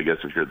your seed, I guess,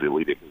 if you're the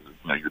Elite 8.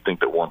 You think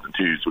that 1s and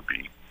 2s would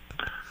be.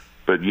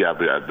 But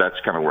that's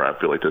kind of where I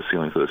feel like the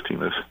ceiling for this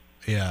team is.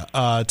 Yeah.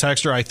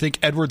 Texter, I think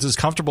Edwards is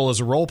comfortable as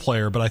a role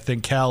player, but I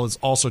think Cal is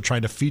also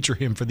trying to feature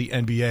him for the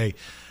NBA.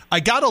 I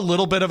got a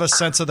little bit of a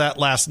sense of that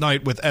last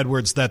night with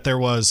Edwards, that there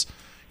was,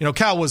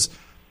 Cal was,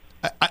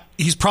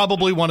 he's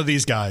probably one of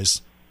these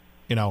guys,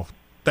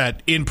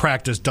 that in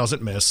practice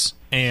doesn't miss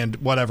and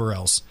whatever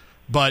else.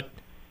 But,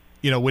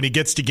 when he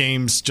gets to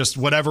games, just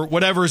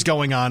whatever is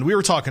going on. We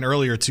were talking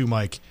earlier too,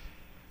 Mike,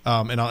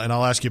 and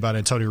I'll ask you about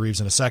Antonio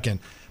Reeves in a second.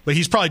 But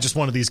he's probably just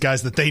one of these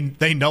guys that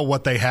they know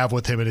what they have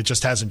with him, and it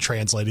just hasn't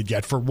translated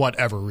yet for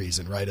whatever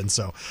reason, right? And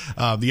so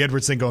the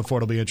Edwards thing going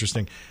forward will be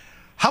interesting.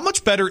 How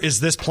much better is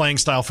this playing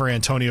style for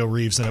Antonio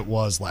Reeves than it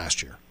was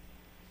last year?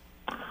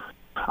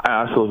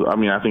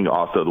 I think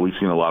also that we've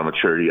seen a lot of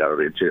maturity out of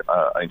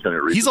Antonio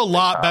Reeves. He's a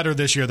lot better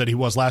this year than he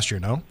was last year,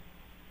 no?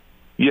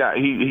 Yeah,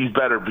 he's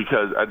better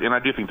because, and I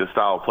do think the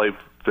style of play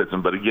fits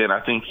him. But again,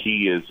 I think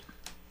he is.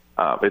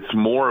 It's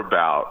more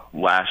about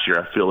last year.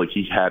 I feel like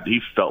he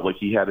felt like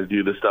he had to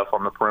do this stuff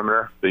on the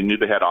perimeter. They knew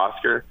they had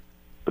Oscar,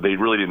 but they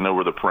really didn't know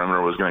where the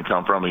perimeter was going to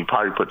come from. He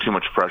probably put too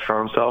much pressure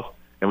on himself,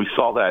 and we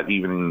saw that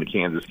even in the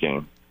Kansas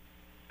game.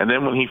 And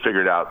then when he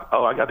figured out,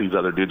 I got these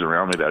other dudes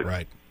around me that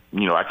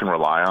I can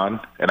rely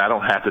on, and I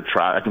don't have to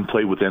try. I can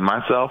play within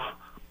myself.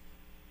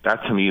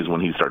 That to me is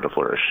when he started to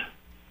flourish.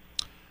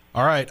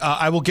 All right,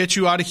 I will get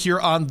you out of here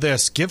on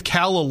this. Give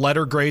Cal a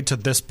letter grade to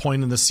this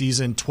point in the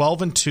season.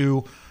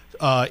 12-2.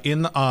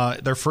 In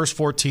their first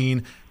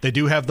 14. They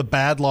do have the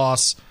bad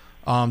loss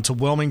to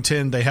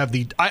Wilmington. They have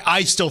the,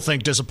 I still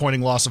think,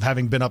 disappointing loss of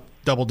having been up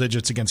double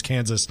digits against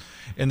Kansas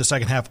in the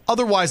second half.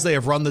 Otherwise, they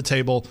have run the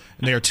table,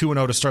 and they are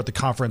 2-0 to start the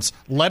conference.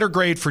 Letter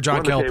grade for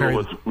John Calipari.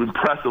 Was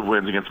impressive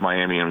wins against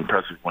Miami and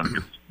impressive wins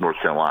against North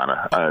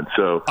Carolina.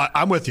 So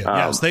I'm with you.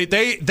 Yes,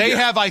 they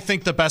have, I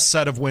think, the best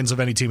set of wins of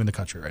any team in the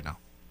country right now.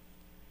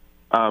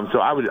 So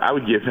I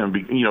would give him,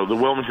 the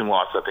Wilmington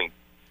loss, I think,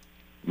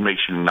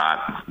 makes you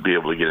not be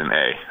able to get an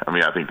A.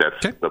 I think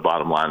that's the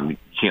bottom line. You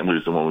can't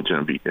lose to Wilmington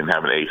and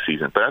have an A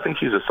season. But I think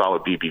he's a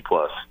solid B+.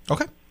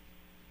 Okay.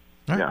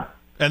 Right. Yeah.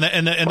 And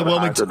the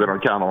Wilmington. I've been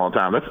on count a long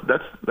time.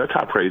 That's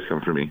how praise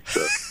comes for me.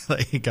 So.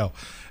 There you go.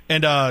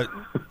 And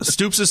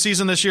Stoops'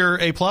 season this year,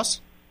 A+? Stoops,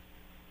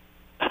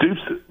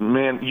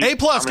 man. A+.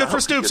 Good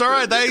for Stoops. All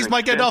right. Thanks,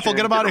 Mike Gandolfo.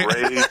 Get him out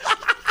of here.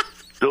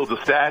 Build a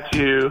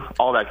statue,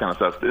 all that kind of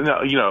stuff.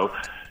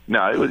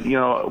 No, it was,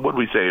 what did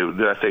we say?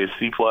 Did I say a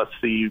C+,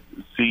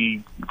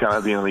 C kind of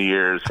at the end of the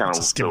year? It's kind of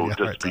just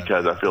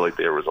because I feel like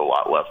there was a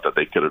lot left that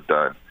they could have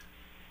done.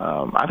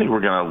 I think we're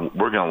gonna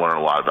learn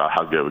a lot about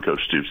how good of a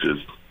coach Stoops is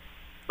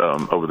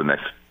over the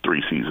next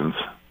 3 seasons.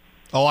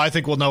 Oh, I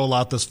think we'll know a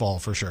lot this fall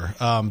for sure.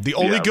 The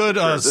only good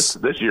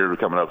this year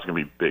coming up is going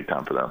to be big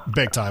time for them.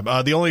 Big time.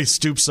 The only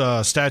Stoops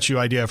statue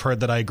idea I've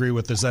heard that I agree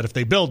with is that if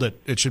they build it,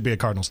 it should be a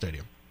Cardinal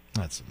Stadium.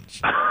 That's.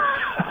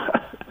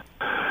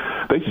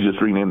 They should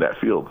just rename that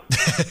field.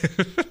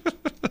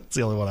 That's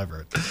the only one I've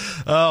heard.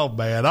 Oh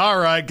man! All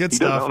right, good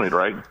stuff. He does own it,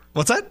 right?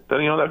 What's that?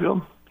 Doesn't he own that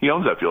field? He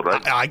owns that field,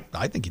 right?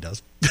 I think he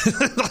does.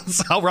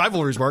 That's how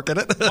rivalries work,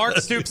 isn't it? Mark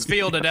Stoops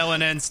Field at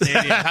L&N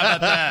Stadium. How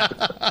about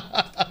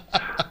that?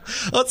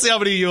 Let's see how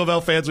many U of L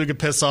fans we can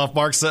piss off.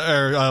 Mike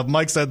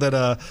said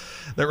that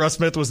Russ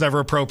Smith was never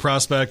a pro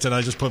prospect, and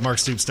I just put Mark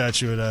Stoops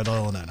statue at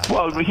L&N.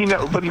 Well, he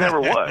never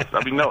was.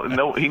 I mean,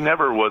 no, he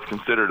never was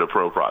considered a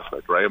pro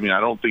prospect, right? I mean, I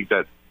don't think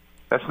that's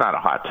not a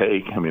hot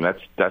take. I mean,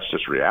 that's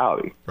just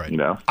reality, right?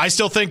 I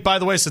still think, by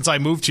the way, since I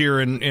moved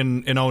here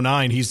in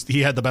 09,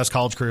 he had the best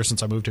college career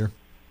since I moved here.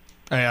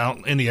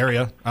 In the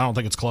area, I don't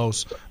think it's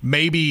close.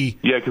 Maybe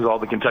because all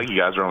the Kentucky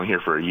guys are only here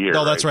for a year.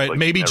 No, that's right. Like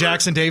maybe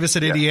Jackson Davis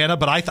at Indiana,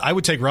 but I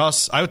would take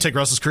Russ. I would take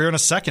Russ's career in a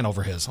second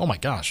over his. Oh my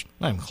gosh,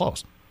 not even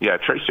close. Yeah,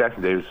 Trace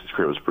Jackson Davis'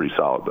 career was pretty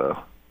solid though.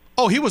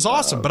 Oh, he was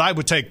awesome, but I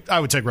would take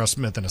Russ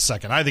Smith in a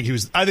second. I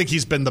think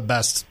he's been the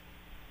best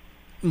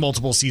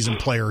multiple season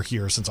player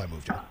here since I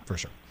moved here for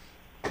sure.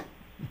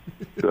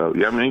 So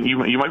yeah, I mean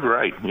you might be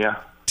right. Yeah.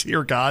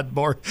 Dear God,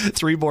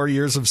 3 more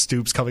years of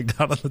Stoops coming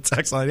down on the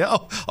text line.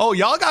 Oh,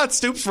 y'all got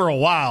Stoops for a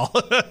while.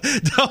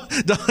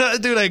 That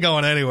dude ain't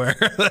going anywhere.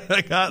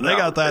 They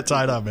got that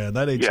tied up, man.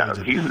 That ain't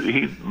changing.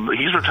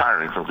 He's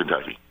retiring from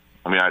Kentucky.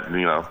 I mean,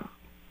 I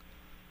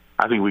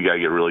think we got to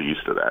get really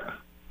used to that.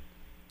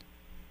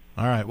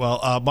 All right.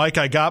 Well, Mike,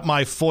 I got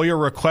my FOIA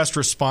request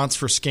response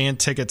for scanned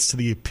tickets to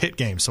the Pitt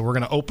game, so we're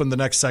going to open the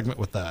next segment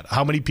with that.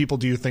 How many people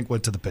do you think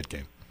went to the Pitt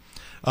game?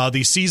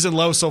 The season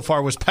low so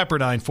far was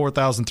Pepperdine,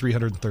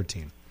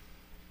 4,313.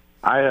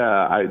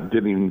 I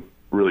didn't even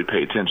really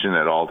pay attention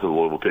at all to the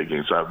Louisville Pitt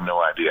game, so I have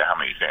no idea how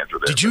many fans were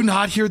there. Did you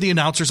not hear the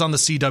announcers on the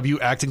CW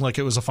acting like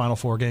it was a Final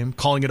Four game,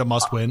 calling it a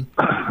must-win?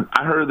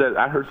 I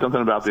heard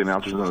something about the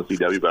announcers on the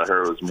CW, but I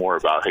heard it was more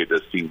about, hey,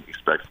 this team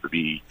expects to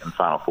be in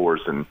Final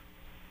Fours and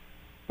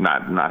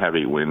not have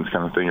 8 wins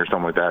kind of thing or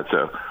something like that.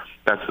 So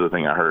that's the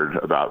thing I heard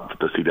about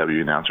the CW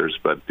announcers.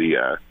 But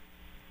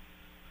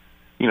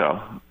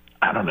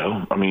I don't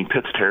know. I mean,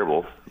 Pitt's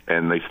terrible,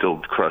 and they still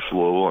crush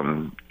Louisville.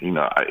 And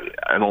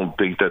I don't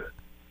think that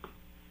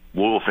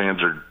Louisville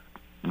fans are.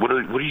 What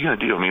are you going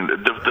to do? I mean,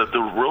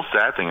 the real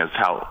sad thing is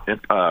how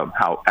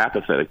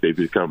apathetic they've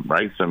become.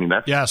 Right. So I mean,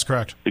 yes,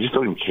 correct. They just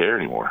don't even care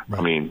anymore. Right.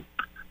 I mean,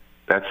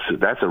 that's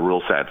a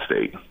real sad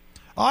state.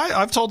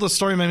 I've told this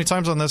story many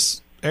times on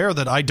this air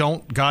that I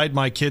don't guide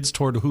my kids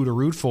toward who to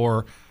root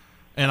for,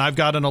 and I've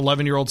got an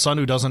 11-year-old son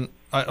who doesn't.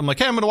 I'm like,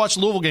 hey, I'm going to watch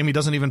the Louisville game. He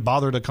doesn't even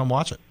bother to come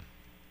watch it.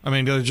 I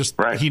mean,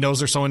 He knows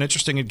they're so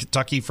uninteresting in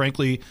Kentucky.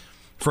 Frankly,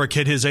 for a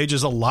kid his age,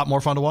 is a lot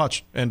more fun to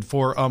watch. And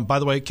for, by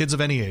the way, kids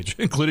of any age,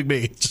 including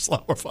me, it's just a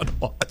lot more fun to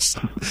watch.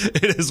 So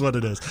it is what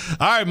it is.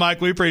 All right,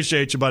 Mike, we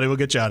appreciate you, buddy. We'll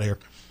get you out of here.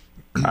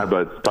 All right,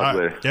 bud. Talk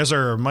later. Yes,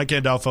 sir. Mike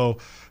Gandolfo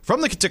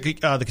from the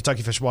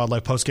Kentucky Fish and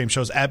Wildlife postgame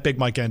shows at Big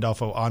Mike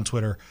Gandolfo on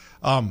Twitter.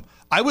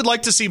 I would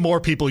like to see more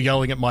people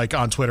yelling at Mike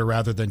on Twitter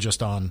rather than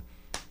just on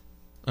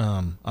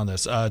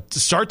this. To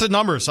start the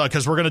numbers,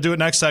 because we're going to do it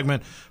next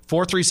segment.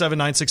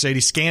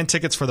 437-9680. Scan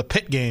tickets for the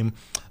Pitt game.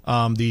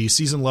 The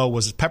season low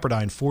was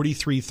Pepperdine,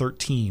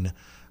 43-13.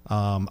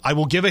 I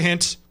will give a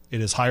hint.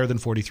 It is higher than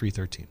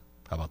 43-13.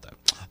 How about that?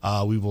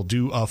 We will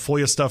do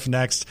FOIA stuff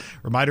next.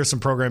 Reminder, some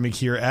programming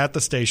here at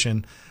the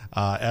station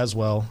as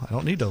well. I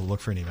don't need to look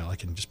for an email. I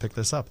can just pick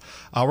this up.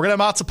 We're going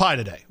to have matzo pie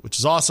today, which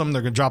is awesome.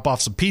 They're going to drop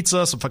off some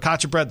pizza, some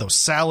focaccia bread, those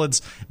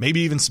salads,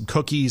 maybe even some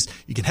cookies.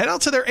 You can head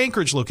out to their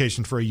Anchorage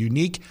location for a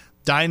unique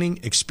dining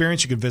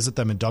experience. You can visit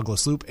them in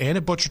Douglas Loop and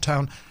in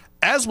Butchertown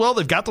as well.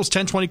 They've got those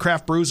 1020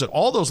 craft brews at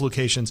all those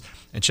locations,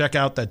 and check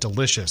out that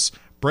delicious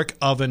brick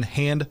oven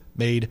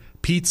handmade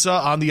pizza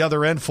on the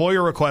other end.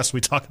 FOIA request.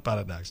 We talk about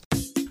it next.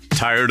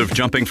 Tired of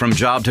jumping from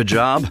job to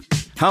job?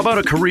 How about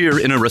a career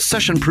in a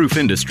recession-proof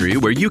industry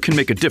where you can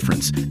make a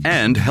difference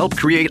and help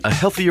create a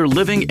healthier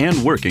living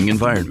and working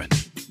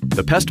environment?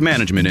 The pest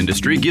management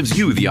industry gives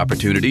you the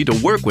opportunity to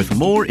work with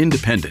more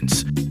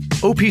independence.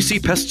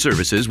 OPC Pest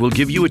Services will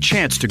give you a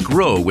chance to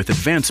grow with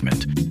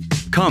advancement.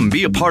 Come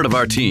be a part of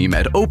our team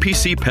at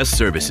OPC Pest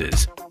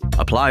Services.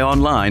 Apply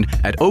online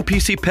at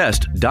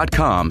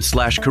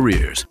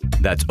opcpest.com/careers.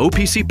 That's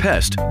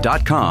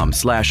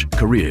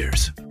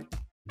opcpest.com/careers.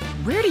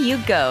 Where do you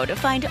go to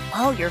find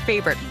all your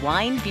favorite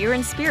wine, beer,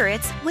 and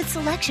spirits with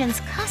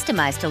selections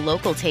customized to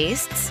local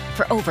tastes?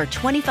 For over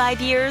 25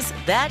 years,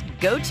 that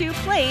go-to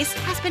place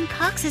has been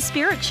Cox's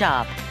Spirit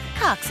Shop.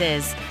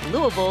 Cox's,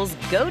 Louisville's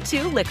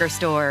go-to liquor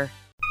store.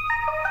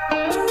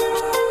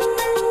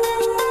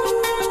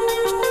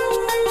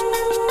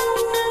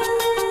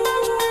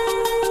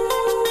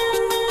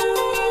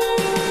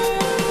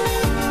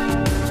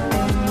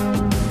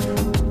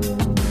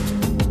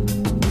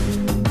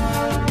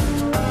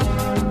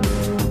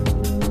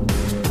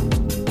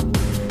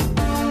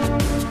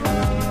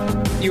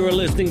 You are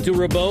listening to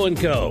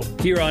Rabaut Co.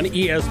 here on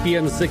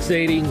ESPN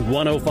 680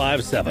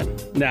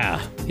 105.7. Now,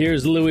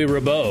 here's Louis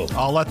Rabaut.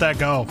 I'll let that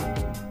go.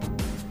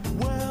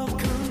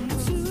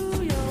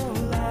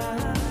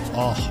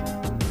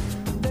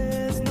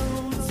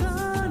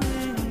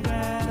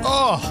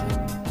 Oh.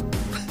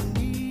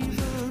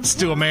 Let's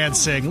do a man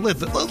sing.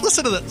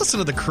 Listen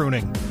to the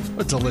crooning.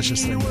 What a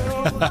delicious thing there.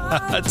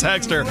 A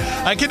texter.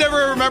 I can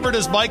never remember,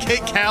 does Mike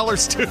hate Cal or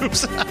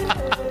Stoops?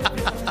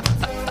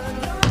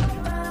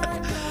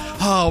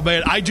 Oh,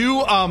 man. I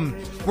do.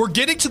 We're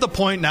getting to the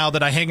point now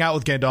that I hang out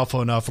with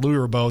Gandolfo enough.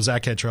 Louis Rabaut,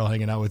 Zach Cantrell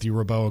hanging out with you,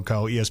 Rabaut and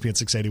Co. ESPN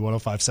 680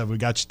 105.7. We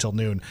got you till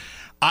noon.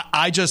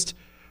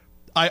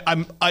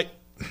 I'm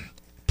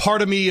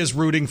part of me is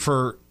rooting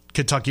for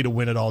Kentucky to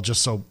win it all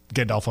just so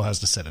Gandolfo has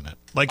to sit in it.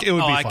 Like, it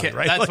would be fun,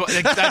 right? That's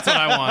what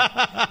I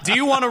want. Do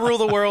you want to rule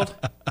the world?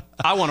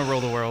 I want to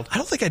rule the world. I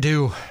don't think I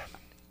do.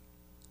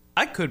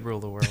 I could rule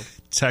the world.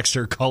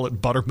 Texter, call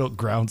it Buttermilk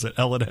Grounds at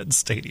Ellen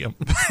Stadium.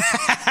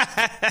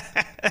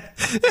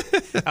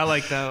 I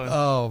like that one.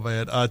 Oh,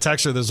 man.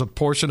 Texter, there's a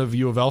portion of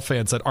U of L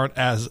fans that aren't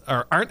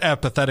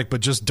apathetic, but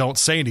just don't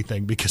say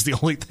anything because the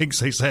only things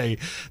they say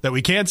that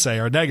we can say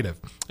are negative.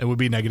 It would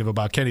be negative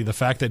about Kenny. The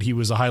fact that he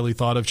was a highly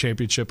thought of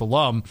championship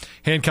alum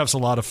handcuffs a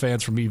lot of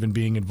fans from even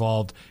being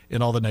involved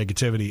in all the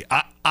negativity.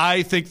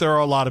 I think there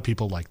are a lot of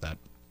people like that.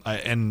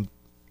 I know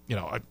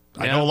a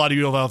lot of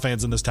U of L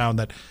fans in this town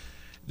that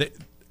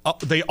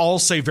they all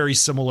say very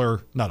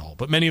similar, not all,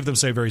 but many of them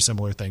say very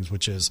similar things,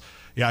 which is,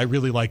 yeah, I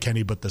really like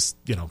Kenny, but this,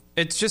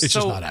 it's just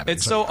not happening.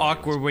 It's so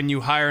awkward when you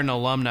hire an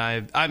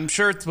alumni. I'm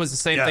sure it was the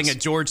same thing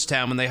at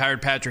Georgetown when they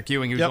hired Patrick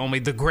Ewing. He was only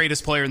the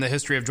greatest player in the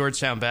history of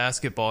Georgetown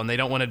basketball, and they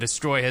don't want to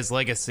destroy his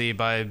legacy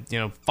by,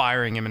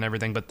 firing him and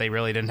everything, but they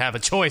really didn't have a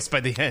choice by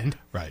the end.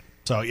 Right.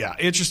 So, yeah,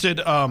 interested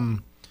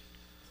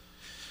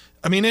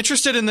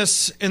in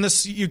this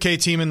UK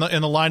team in the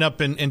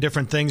lineup and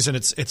different things, and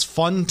it's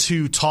fun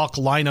to talk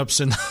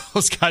lineups and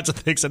those kinds of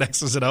things and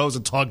X's and O's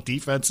and talk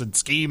defense and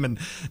scheme and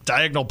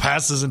diagonal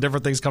passes and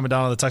different things coming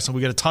down on the text. And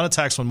we get a ton of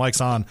texts when Mike's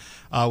on,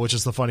 which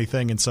is the funny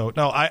thing. And so,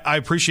 no, I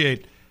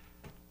appreciate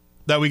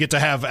that we get to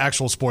have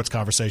actual sports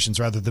conversations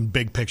rather than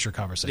big picture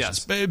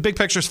conversations. Yes. Big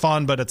picture's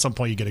fun, but at some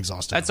point you get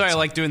exhausted. That's why I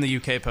like doing the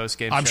UK post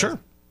game. I'm sure,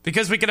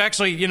 because we could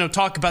actually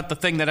talk about the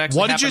thing that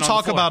actually. What did you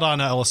talk about on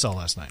LSL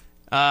last night?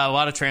 A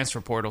lot of transfer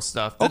portal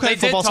stuff. Okay,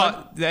 football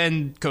side?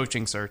 And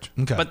coaching search.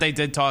 Okay. But they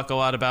did talk a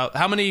lot about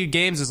how many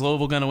games is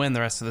Louisville going to win the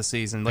rest of the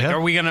season? Like,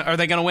 are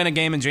they going to win a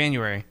game in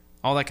January?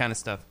 All that kind of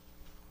stuff.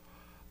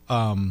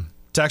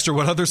 Texter,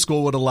 what other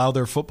school would allow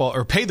their football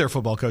or pay their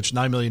football coach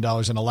 $9 million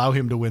and allow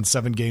him to win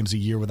 7 games a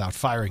year without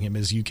firing him?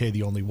 Is UK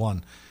the only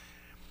one?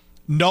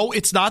 No,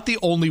 it's not the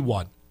only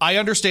one. I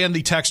understand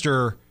the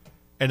texter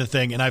and the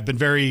thing, and I've been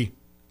very,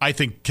 I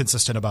think,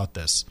 consistent about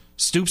this.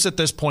 Stoops at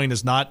this point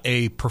is not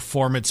a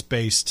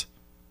performance-based,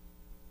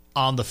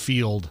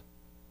 on-the-field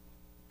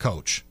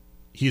coach.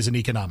 He is an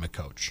economic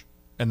coach.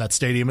 And that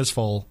stadium is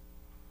full,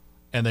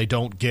 and they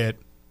don't get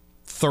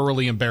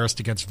thoroughly embarrassed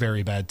against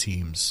very bad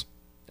teams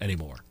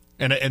anymore.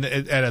 And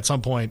at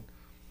some point,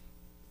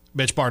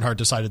 Mitch Barnhart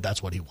decided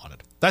that's what he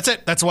wanted. That's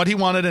it. That's what he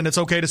wanted, and it's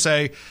okay to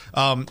say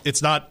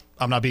it's not.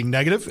 I'm not being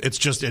negative. It's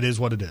just it is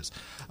what it is.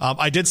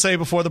 I did say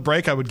before the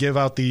break I would give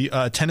out the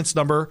attendance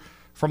number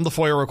from the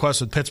FOIA request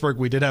with Pittsburgh.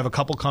 We did have a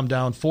couple come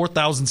down.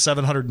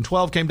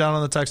 4,712 came down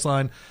on the text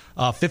line.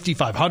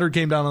 5,500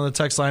 came down on the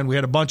text line. We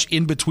had a bunch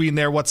in between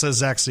there. What says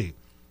Zach C?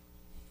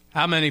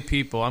 How many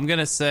people? I'm going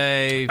to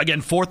say...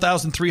 Again,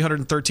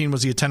 4,313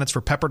 was the attendance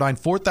for Pepperdine.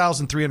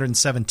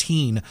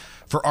 4,317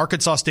 for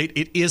Arkansas State.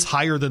 It is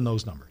higher than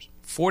those numbers.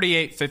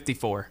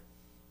 4,854.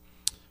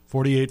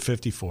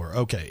 4,854.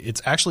 Okay.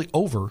 It's actually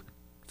over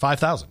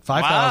 5,000.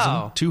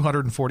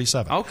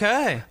 5,247.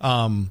 Okay.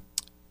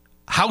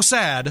 How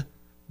sad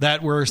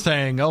that we're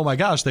saying, oh my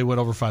gosh, they went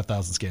over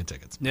 5,000 scan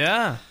tickets.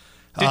 Yeah.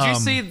 Did you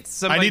see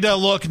somebody... I need to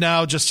look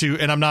now just to,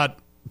 and I'm not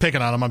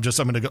picking on them. I'm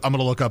going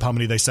to look up how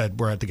many they said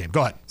were at the game.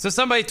 Go ahead. So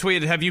somebody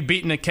tweeted, have you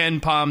beaten a Ken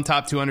Pom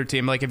top 200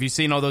 team? Like, have you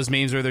seen all those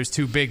memes where there's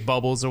 2 big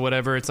bubbles or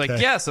whatever? It's like,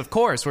 yes, of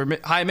course. We're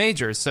high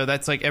majors. So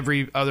that's like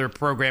every other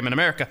program in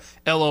America.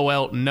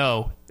 LOL,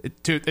 no.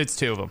 It's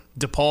 2 of them.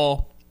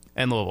 DePaul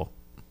and Louisville.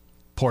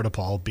 Poor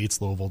DePaul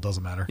beats Louisville.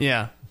 Doesn't matter.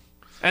 Yeah.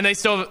 And they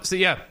still,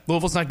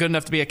 Louisville's not good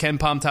enough to be a Ken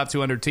Pom top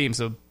 200 team,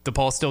 so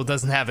DePaul still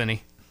doesn't have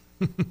any.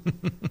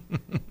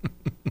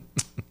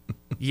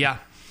 Yeah.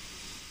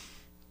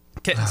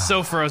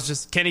 Sofaro's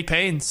just Kenny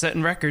Payne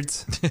setting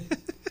records.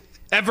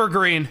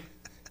 Evergreen.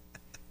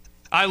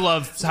 I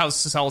love how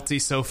salty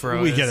Sofaro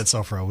is. We get it,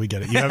 Sofaro. We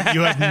get it.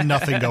 You have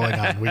nothing going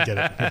on. We get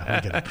it. Yeah,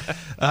 we get it.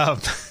 All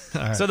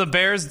right. So the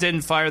Bears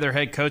didn't fire their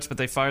head coach, but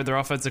they fired their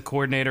offensive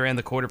coordinator and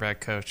the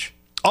quarterback coach.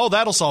 Oh,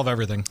 that'll solve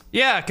everything.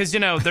 Yeah, because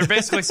they're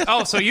basically.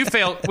 So you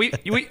failed.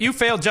 You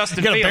failed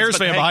Justin Fields. You got a Bears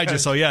fan behind you,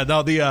 so yeah.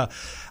 No, the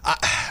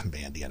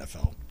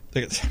NFL.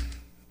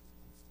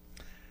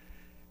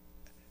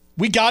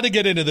 We got to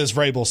get into this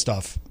Vrabel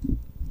stuff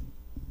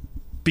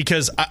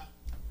because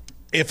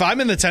if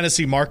I'm in the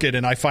Tennessee market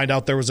and I find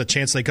out there was a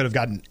chance they could have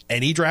gotten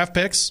any draft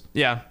picks,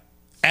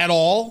 at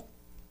all,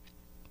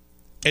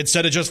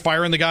 Instead of just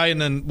firing the guy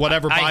and then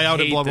whatever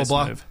buyout and blah,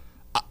 blah,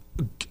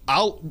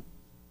 blah.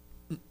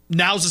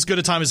 Now's as good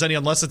a time as any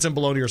unless it's in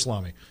bologna or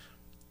salami.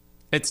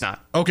 It's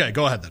not. Okay,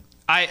 go ahead then.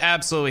 I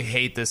absolutely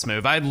hate this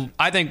move.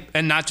 I think,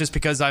 and not just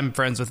because I'm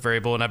friends with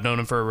Vrabel and I've known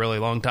him for a really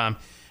long time.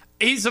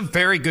 He's a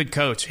very good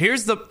coach.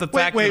 Here's the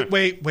fact.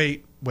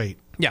 Wait.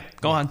 Yeah,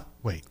 go on.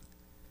 Wait.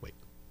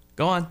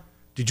 Go on.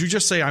 Did you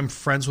just say I'm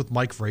friends with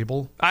Mike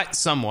Vrabel?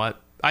 Somewhat.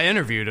 I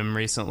interviewed him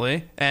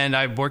recently, and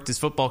I worked his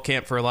football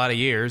camp for a lot of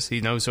years.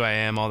 He knows who I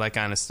am, all that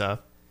kind of stuff.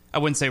 I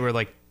wouldn't say we're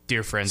like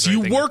dear friends. So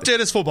you worked at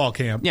his football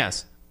camp?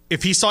 Yes.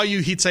 If he saw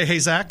you, he'd say, "Hey,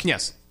 Zach."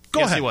 Yes.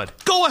 Go ahead. He would.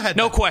 Go ahead.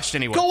 No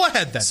question, he would. Go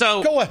ahead then.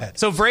 Go ahead.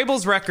 So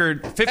Vrabel's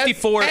record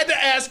 54. Had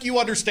to ask you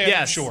understand.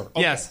 Yes. I'm sure.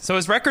 Okay. Yes. So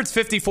his record's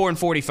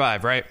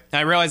 54-45, right?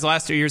 I realize the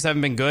last 2 years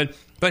haven't been good,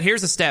 but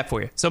here's a stat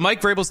for you. So Mike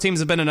Vrabel's teams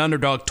have been an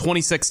underdog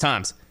 26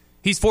 times.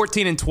 He's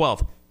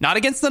 14-12. Not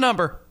against the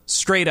number,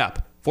 straight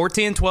up.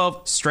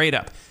 14-12, straight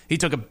up. He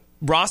took a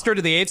roster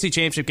to the AFC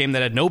Championship game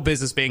that had no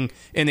business being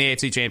in the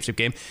AFC Championship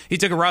game. He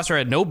took a roster that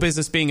had no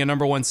business being a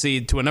number one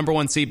seed to a number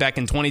one seed back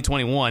in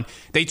 2021.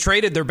 They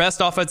traded their best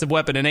offensive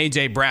weapon in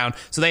A.J. Brown,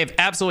 so they have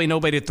absolutely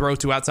nobody to throw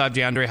to outside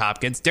DeAndre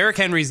Hopkins. Derrick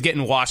Henry's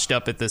getting washed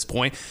up at this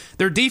point.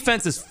 Their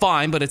defense is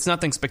fine, but it's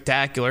nothing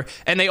spectacular,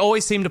 and they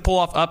always seem to pull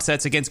off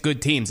upsets against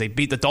good teams. They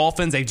beat the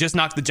Dolphins. They just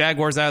knocked the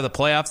Jaguars out of the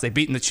playoffs. They've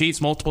beaten the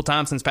Chiefs multiple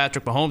times since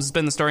Patrick Mahomes has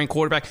been the starting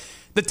quarterback.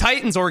 The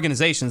Titans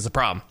organization is the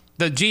problem.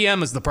 The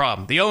GM is the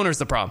problem. The owner's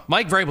the problem.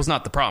 Mike Vrabel's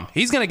not the problem.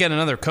 He's going to get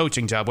another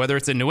coaching job, whether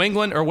it's in New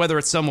England or whether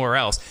it's somewhere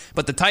else.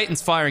 But the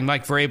Titans firing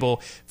Mike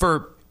Vrabel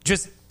for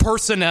just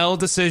personnel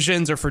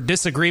decisions or for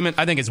disagreement,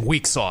 I think is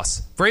weak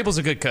sauce. Vrabel's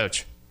a good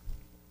coach.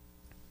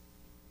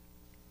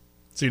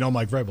 So you know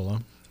Mike Vrabel, huh?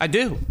 I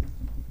do.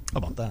 How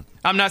about that?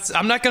 I'm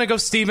not going to go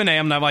Stephen A.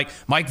 I'm not like,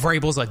 Mike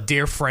Vrabel's a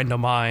dear friend of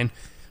mine.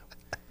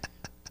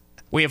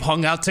 We have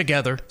hung out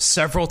together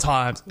several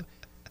times.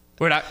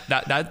 We're not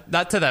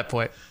to that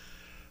point.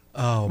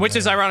 Oh, which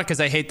is ironic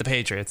because I hate the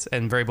Patriots,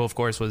 and Vrabel, of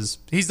course,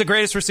 he's the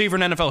greatest receiver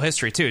in NFL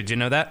history too. Did you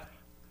know that?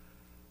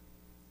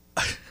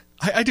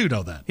 I do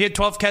know that. He had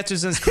 12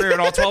 catches in his career,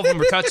 and all 12 of them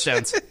were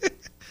touchdowns.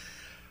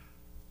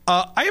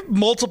 I have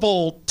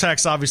multiple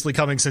texts obviously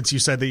coming since you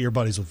said that you're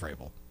buddies with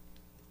Vrabel.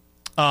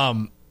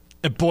 And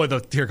boy,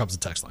 here comes the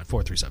text line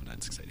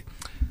 437-9680.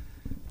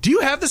 Do you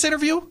have this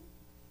interview?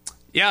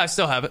 Yeah, I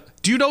still have it.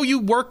 Do you know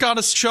you work on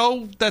a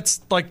show that's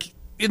like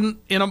in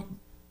a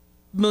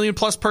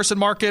million-plus person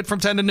market from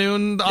 10 to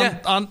noon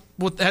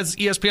has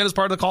ESPN as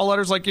part of the call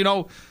letters? Like, you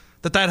know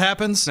that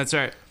happens? That's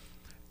right.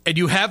 And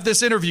you have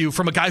this interview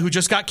from a guy who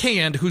just got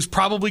canned, who's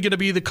probably going to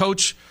be the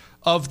coach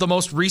of the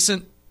most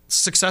recent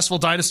successful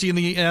dynasty in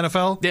the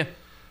NFL? Yeah.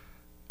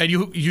 And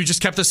you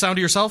just kept this sound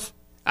to yourself?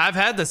 I've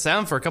had the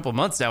sound for a couple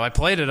months now. I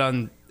played it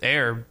on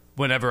air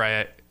whenever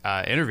I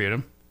interviewed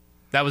him.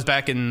 That was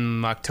back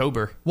in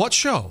October. What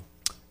show?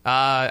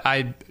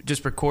 I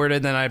just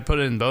recorded, then I put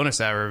it in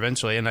bonus hour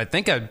eventually, and I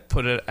think I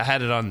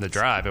had it on the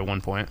drive at one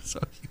point. So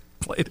you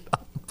played it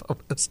on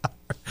bonus hour.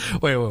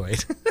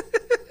 Wait.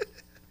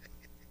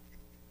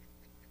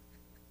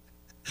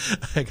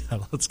 Hang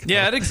on, let's go.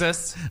 Yeah, it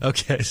exists.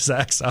 Okay,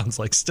 Zach sounds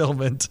like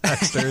Stillman.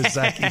 Texter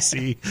Zach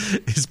EC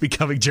is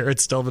becoming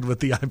Jared Stillman with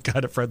the "I'm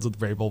kind of friends with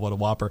Vrabel, what a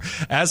whopper."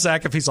 Ask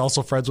Zach if he's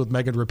also friends with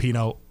Megan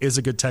Rapinoe. Is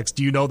a good text.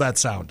 Do you know that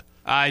sound?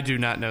 I do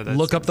not know that.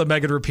 Look up the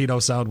Megan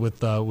Rapinoe sound with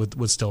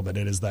Stillman.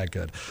 It is that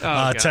good.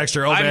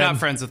 Texter, I'm not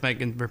friends with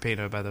Megan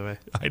Rapinoe, by the way.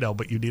 I know,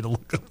 but you need to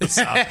look up the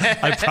sound.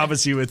 I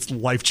promise you it's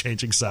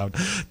life-changing sound.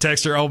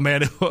 Texter, oh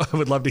man, I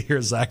would love to hear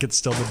Zach and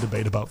Stillman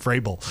debate about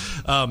Vrabel.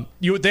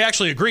 They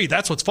actually agree.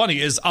 That's what's funny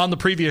is on the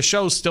previous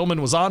show,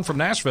 Stillman was on from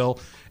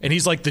Nashville, and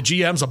he's like, the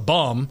GM's a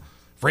bum.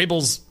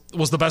 Vrabel's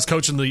was the best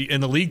coach in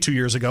the league 2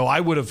 years ago. I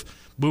would have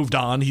moved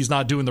on. He's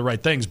not doing the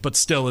right things, but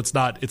still, it's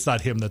not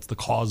him that's the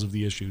cause of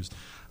the issues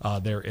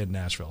there in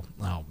Nashville.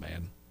 Oh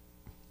man,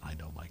 I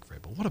know Mike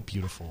Vrabel. What a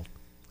beautiful.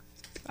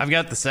 I've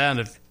got the sound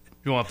if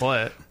you want to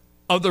play it.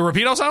 Oh, the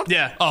Rapinoe sound?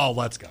 Yeah. Oh,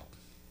 let's go.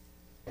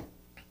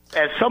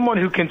 As someone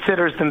who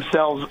considers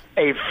themselves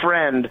a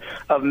friend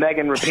of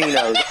Megan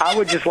Rapinoe's, I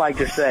would just like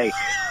to say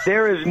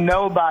there is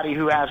nobody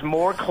who has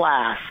more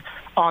class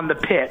on the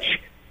pitch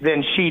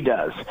than she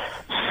does.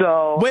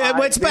 So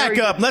let's back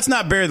up. Let's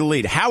not bury the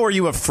lead. How are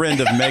you a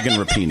friend of Megan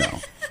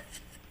Rapinoe?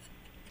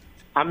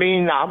 I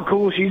mean, I'm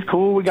cool. She's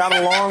cool. We got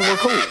along. We're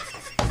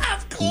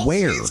cool.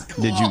 Where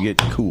did you get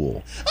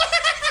cool?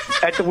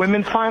 At the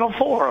Women's Final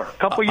Four. A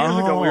couple years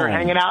ago, we were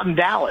hanging out in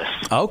Dallas.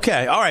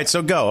 Okay. All right.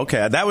 So go.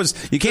 Okay. That was,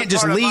 you can't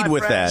just lead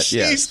with that.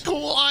 She's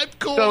cool. I'm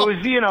cool. So it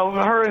was,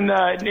 her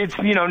and, it's,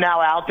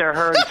 now out there,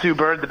 her and Sue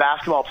Bird, the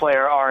basketball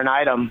player, are an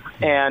item.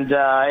 And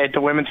at the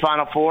Women's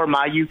Final Four,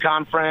 my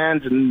UConn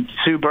friends and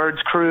Sue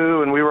Bird's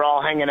crew, and we were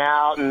all hanging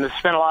out and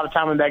spent a lot of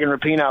time with Megan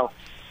Rapinoe.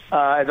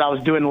 As I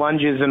was doing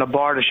lunges in a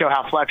bar to show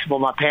how flexible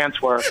my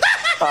pants were.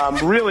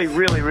 Really,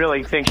 really,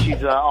 really think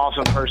she's an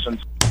awesome person.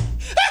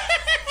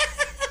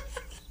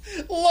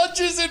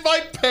 Lunges in my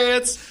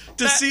pants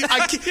to see.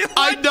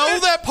 I know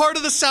that part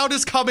of the sound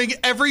is coming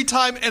every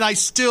time, and I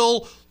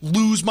still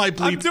lose my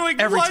bleep. I'm doing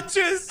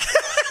lunges.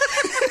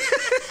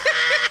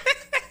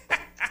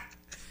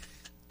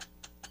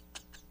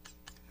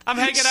 I'm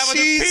hanging out with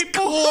She's the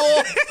people.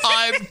 Cool.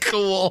 I'm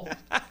cool.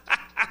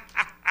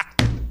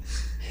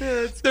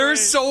 There are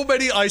so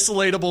many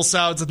isolatable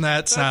sounds in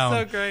that sound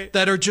so great.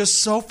 that are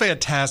just so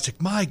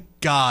fantastic. My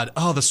God.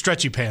 Oh, the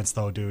stretchy pants,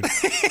 though, dude.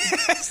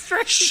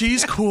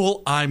 She's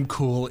cool. I'm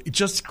cool. It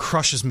just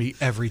crushes me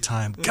every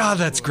time. God,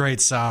 that's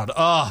great sound.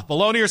 Oh,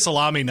 bologna or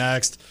salami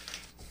next.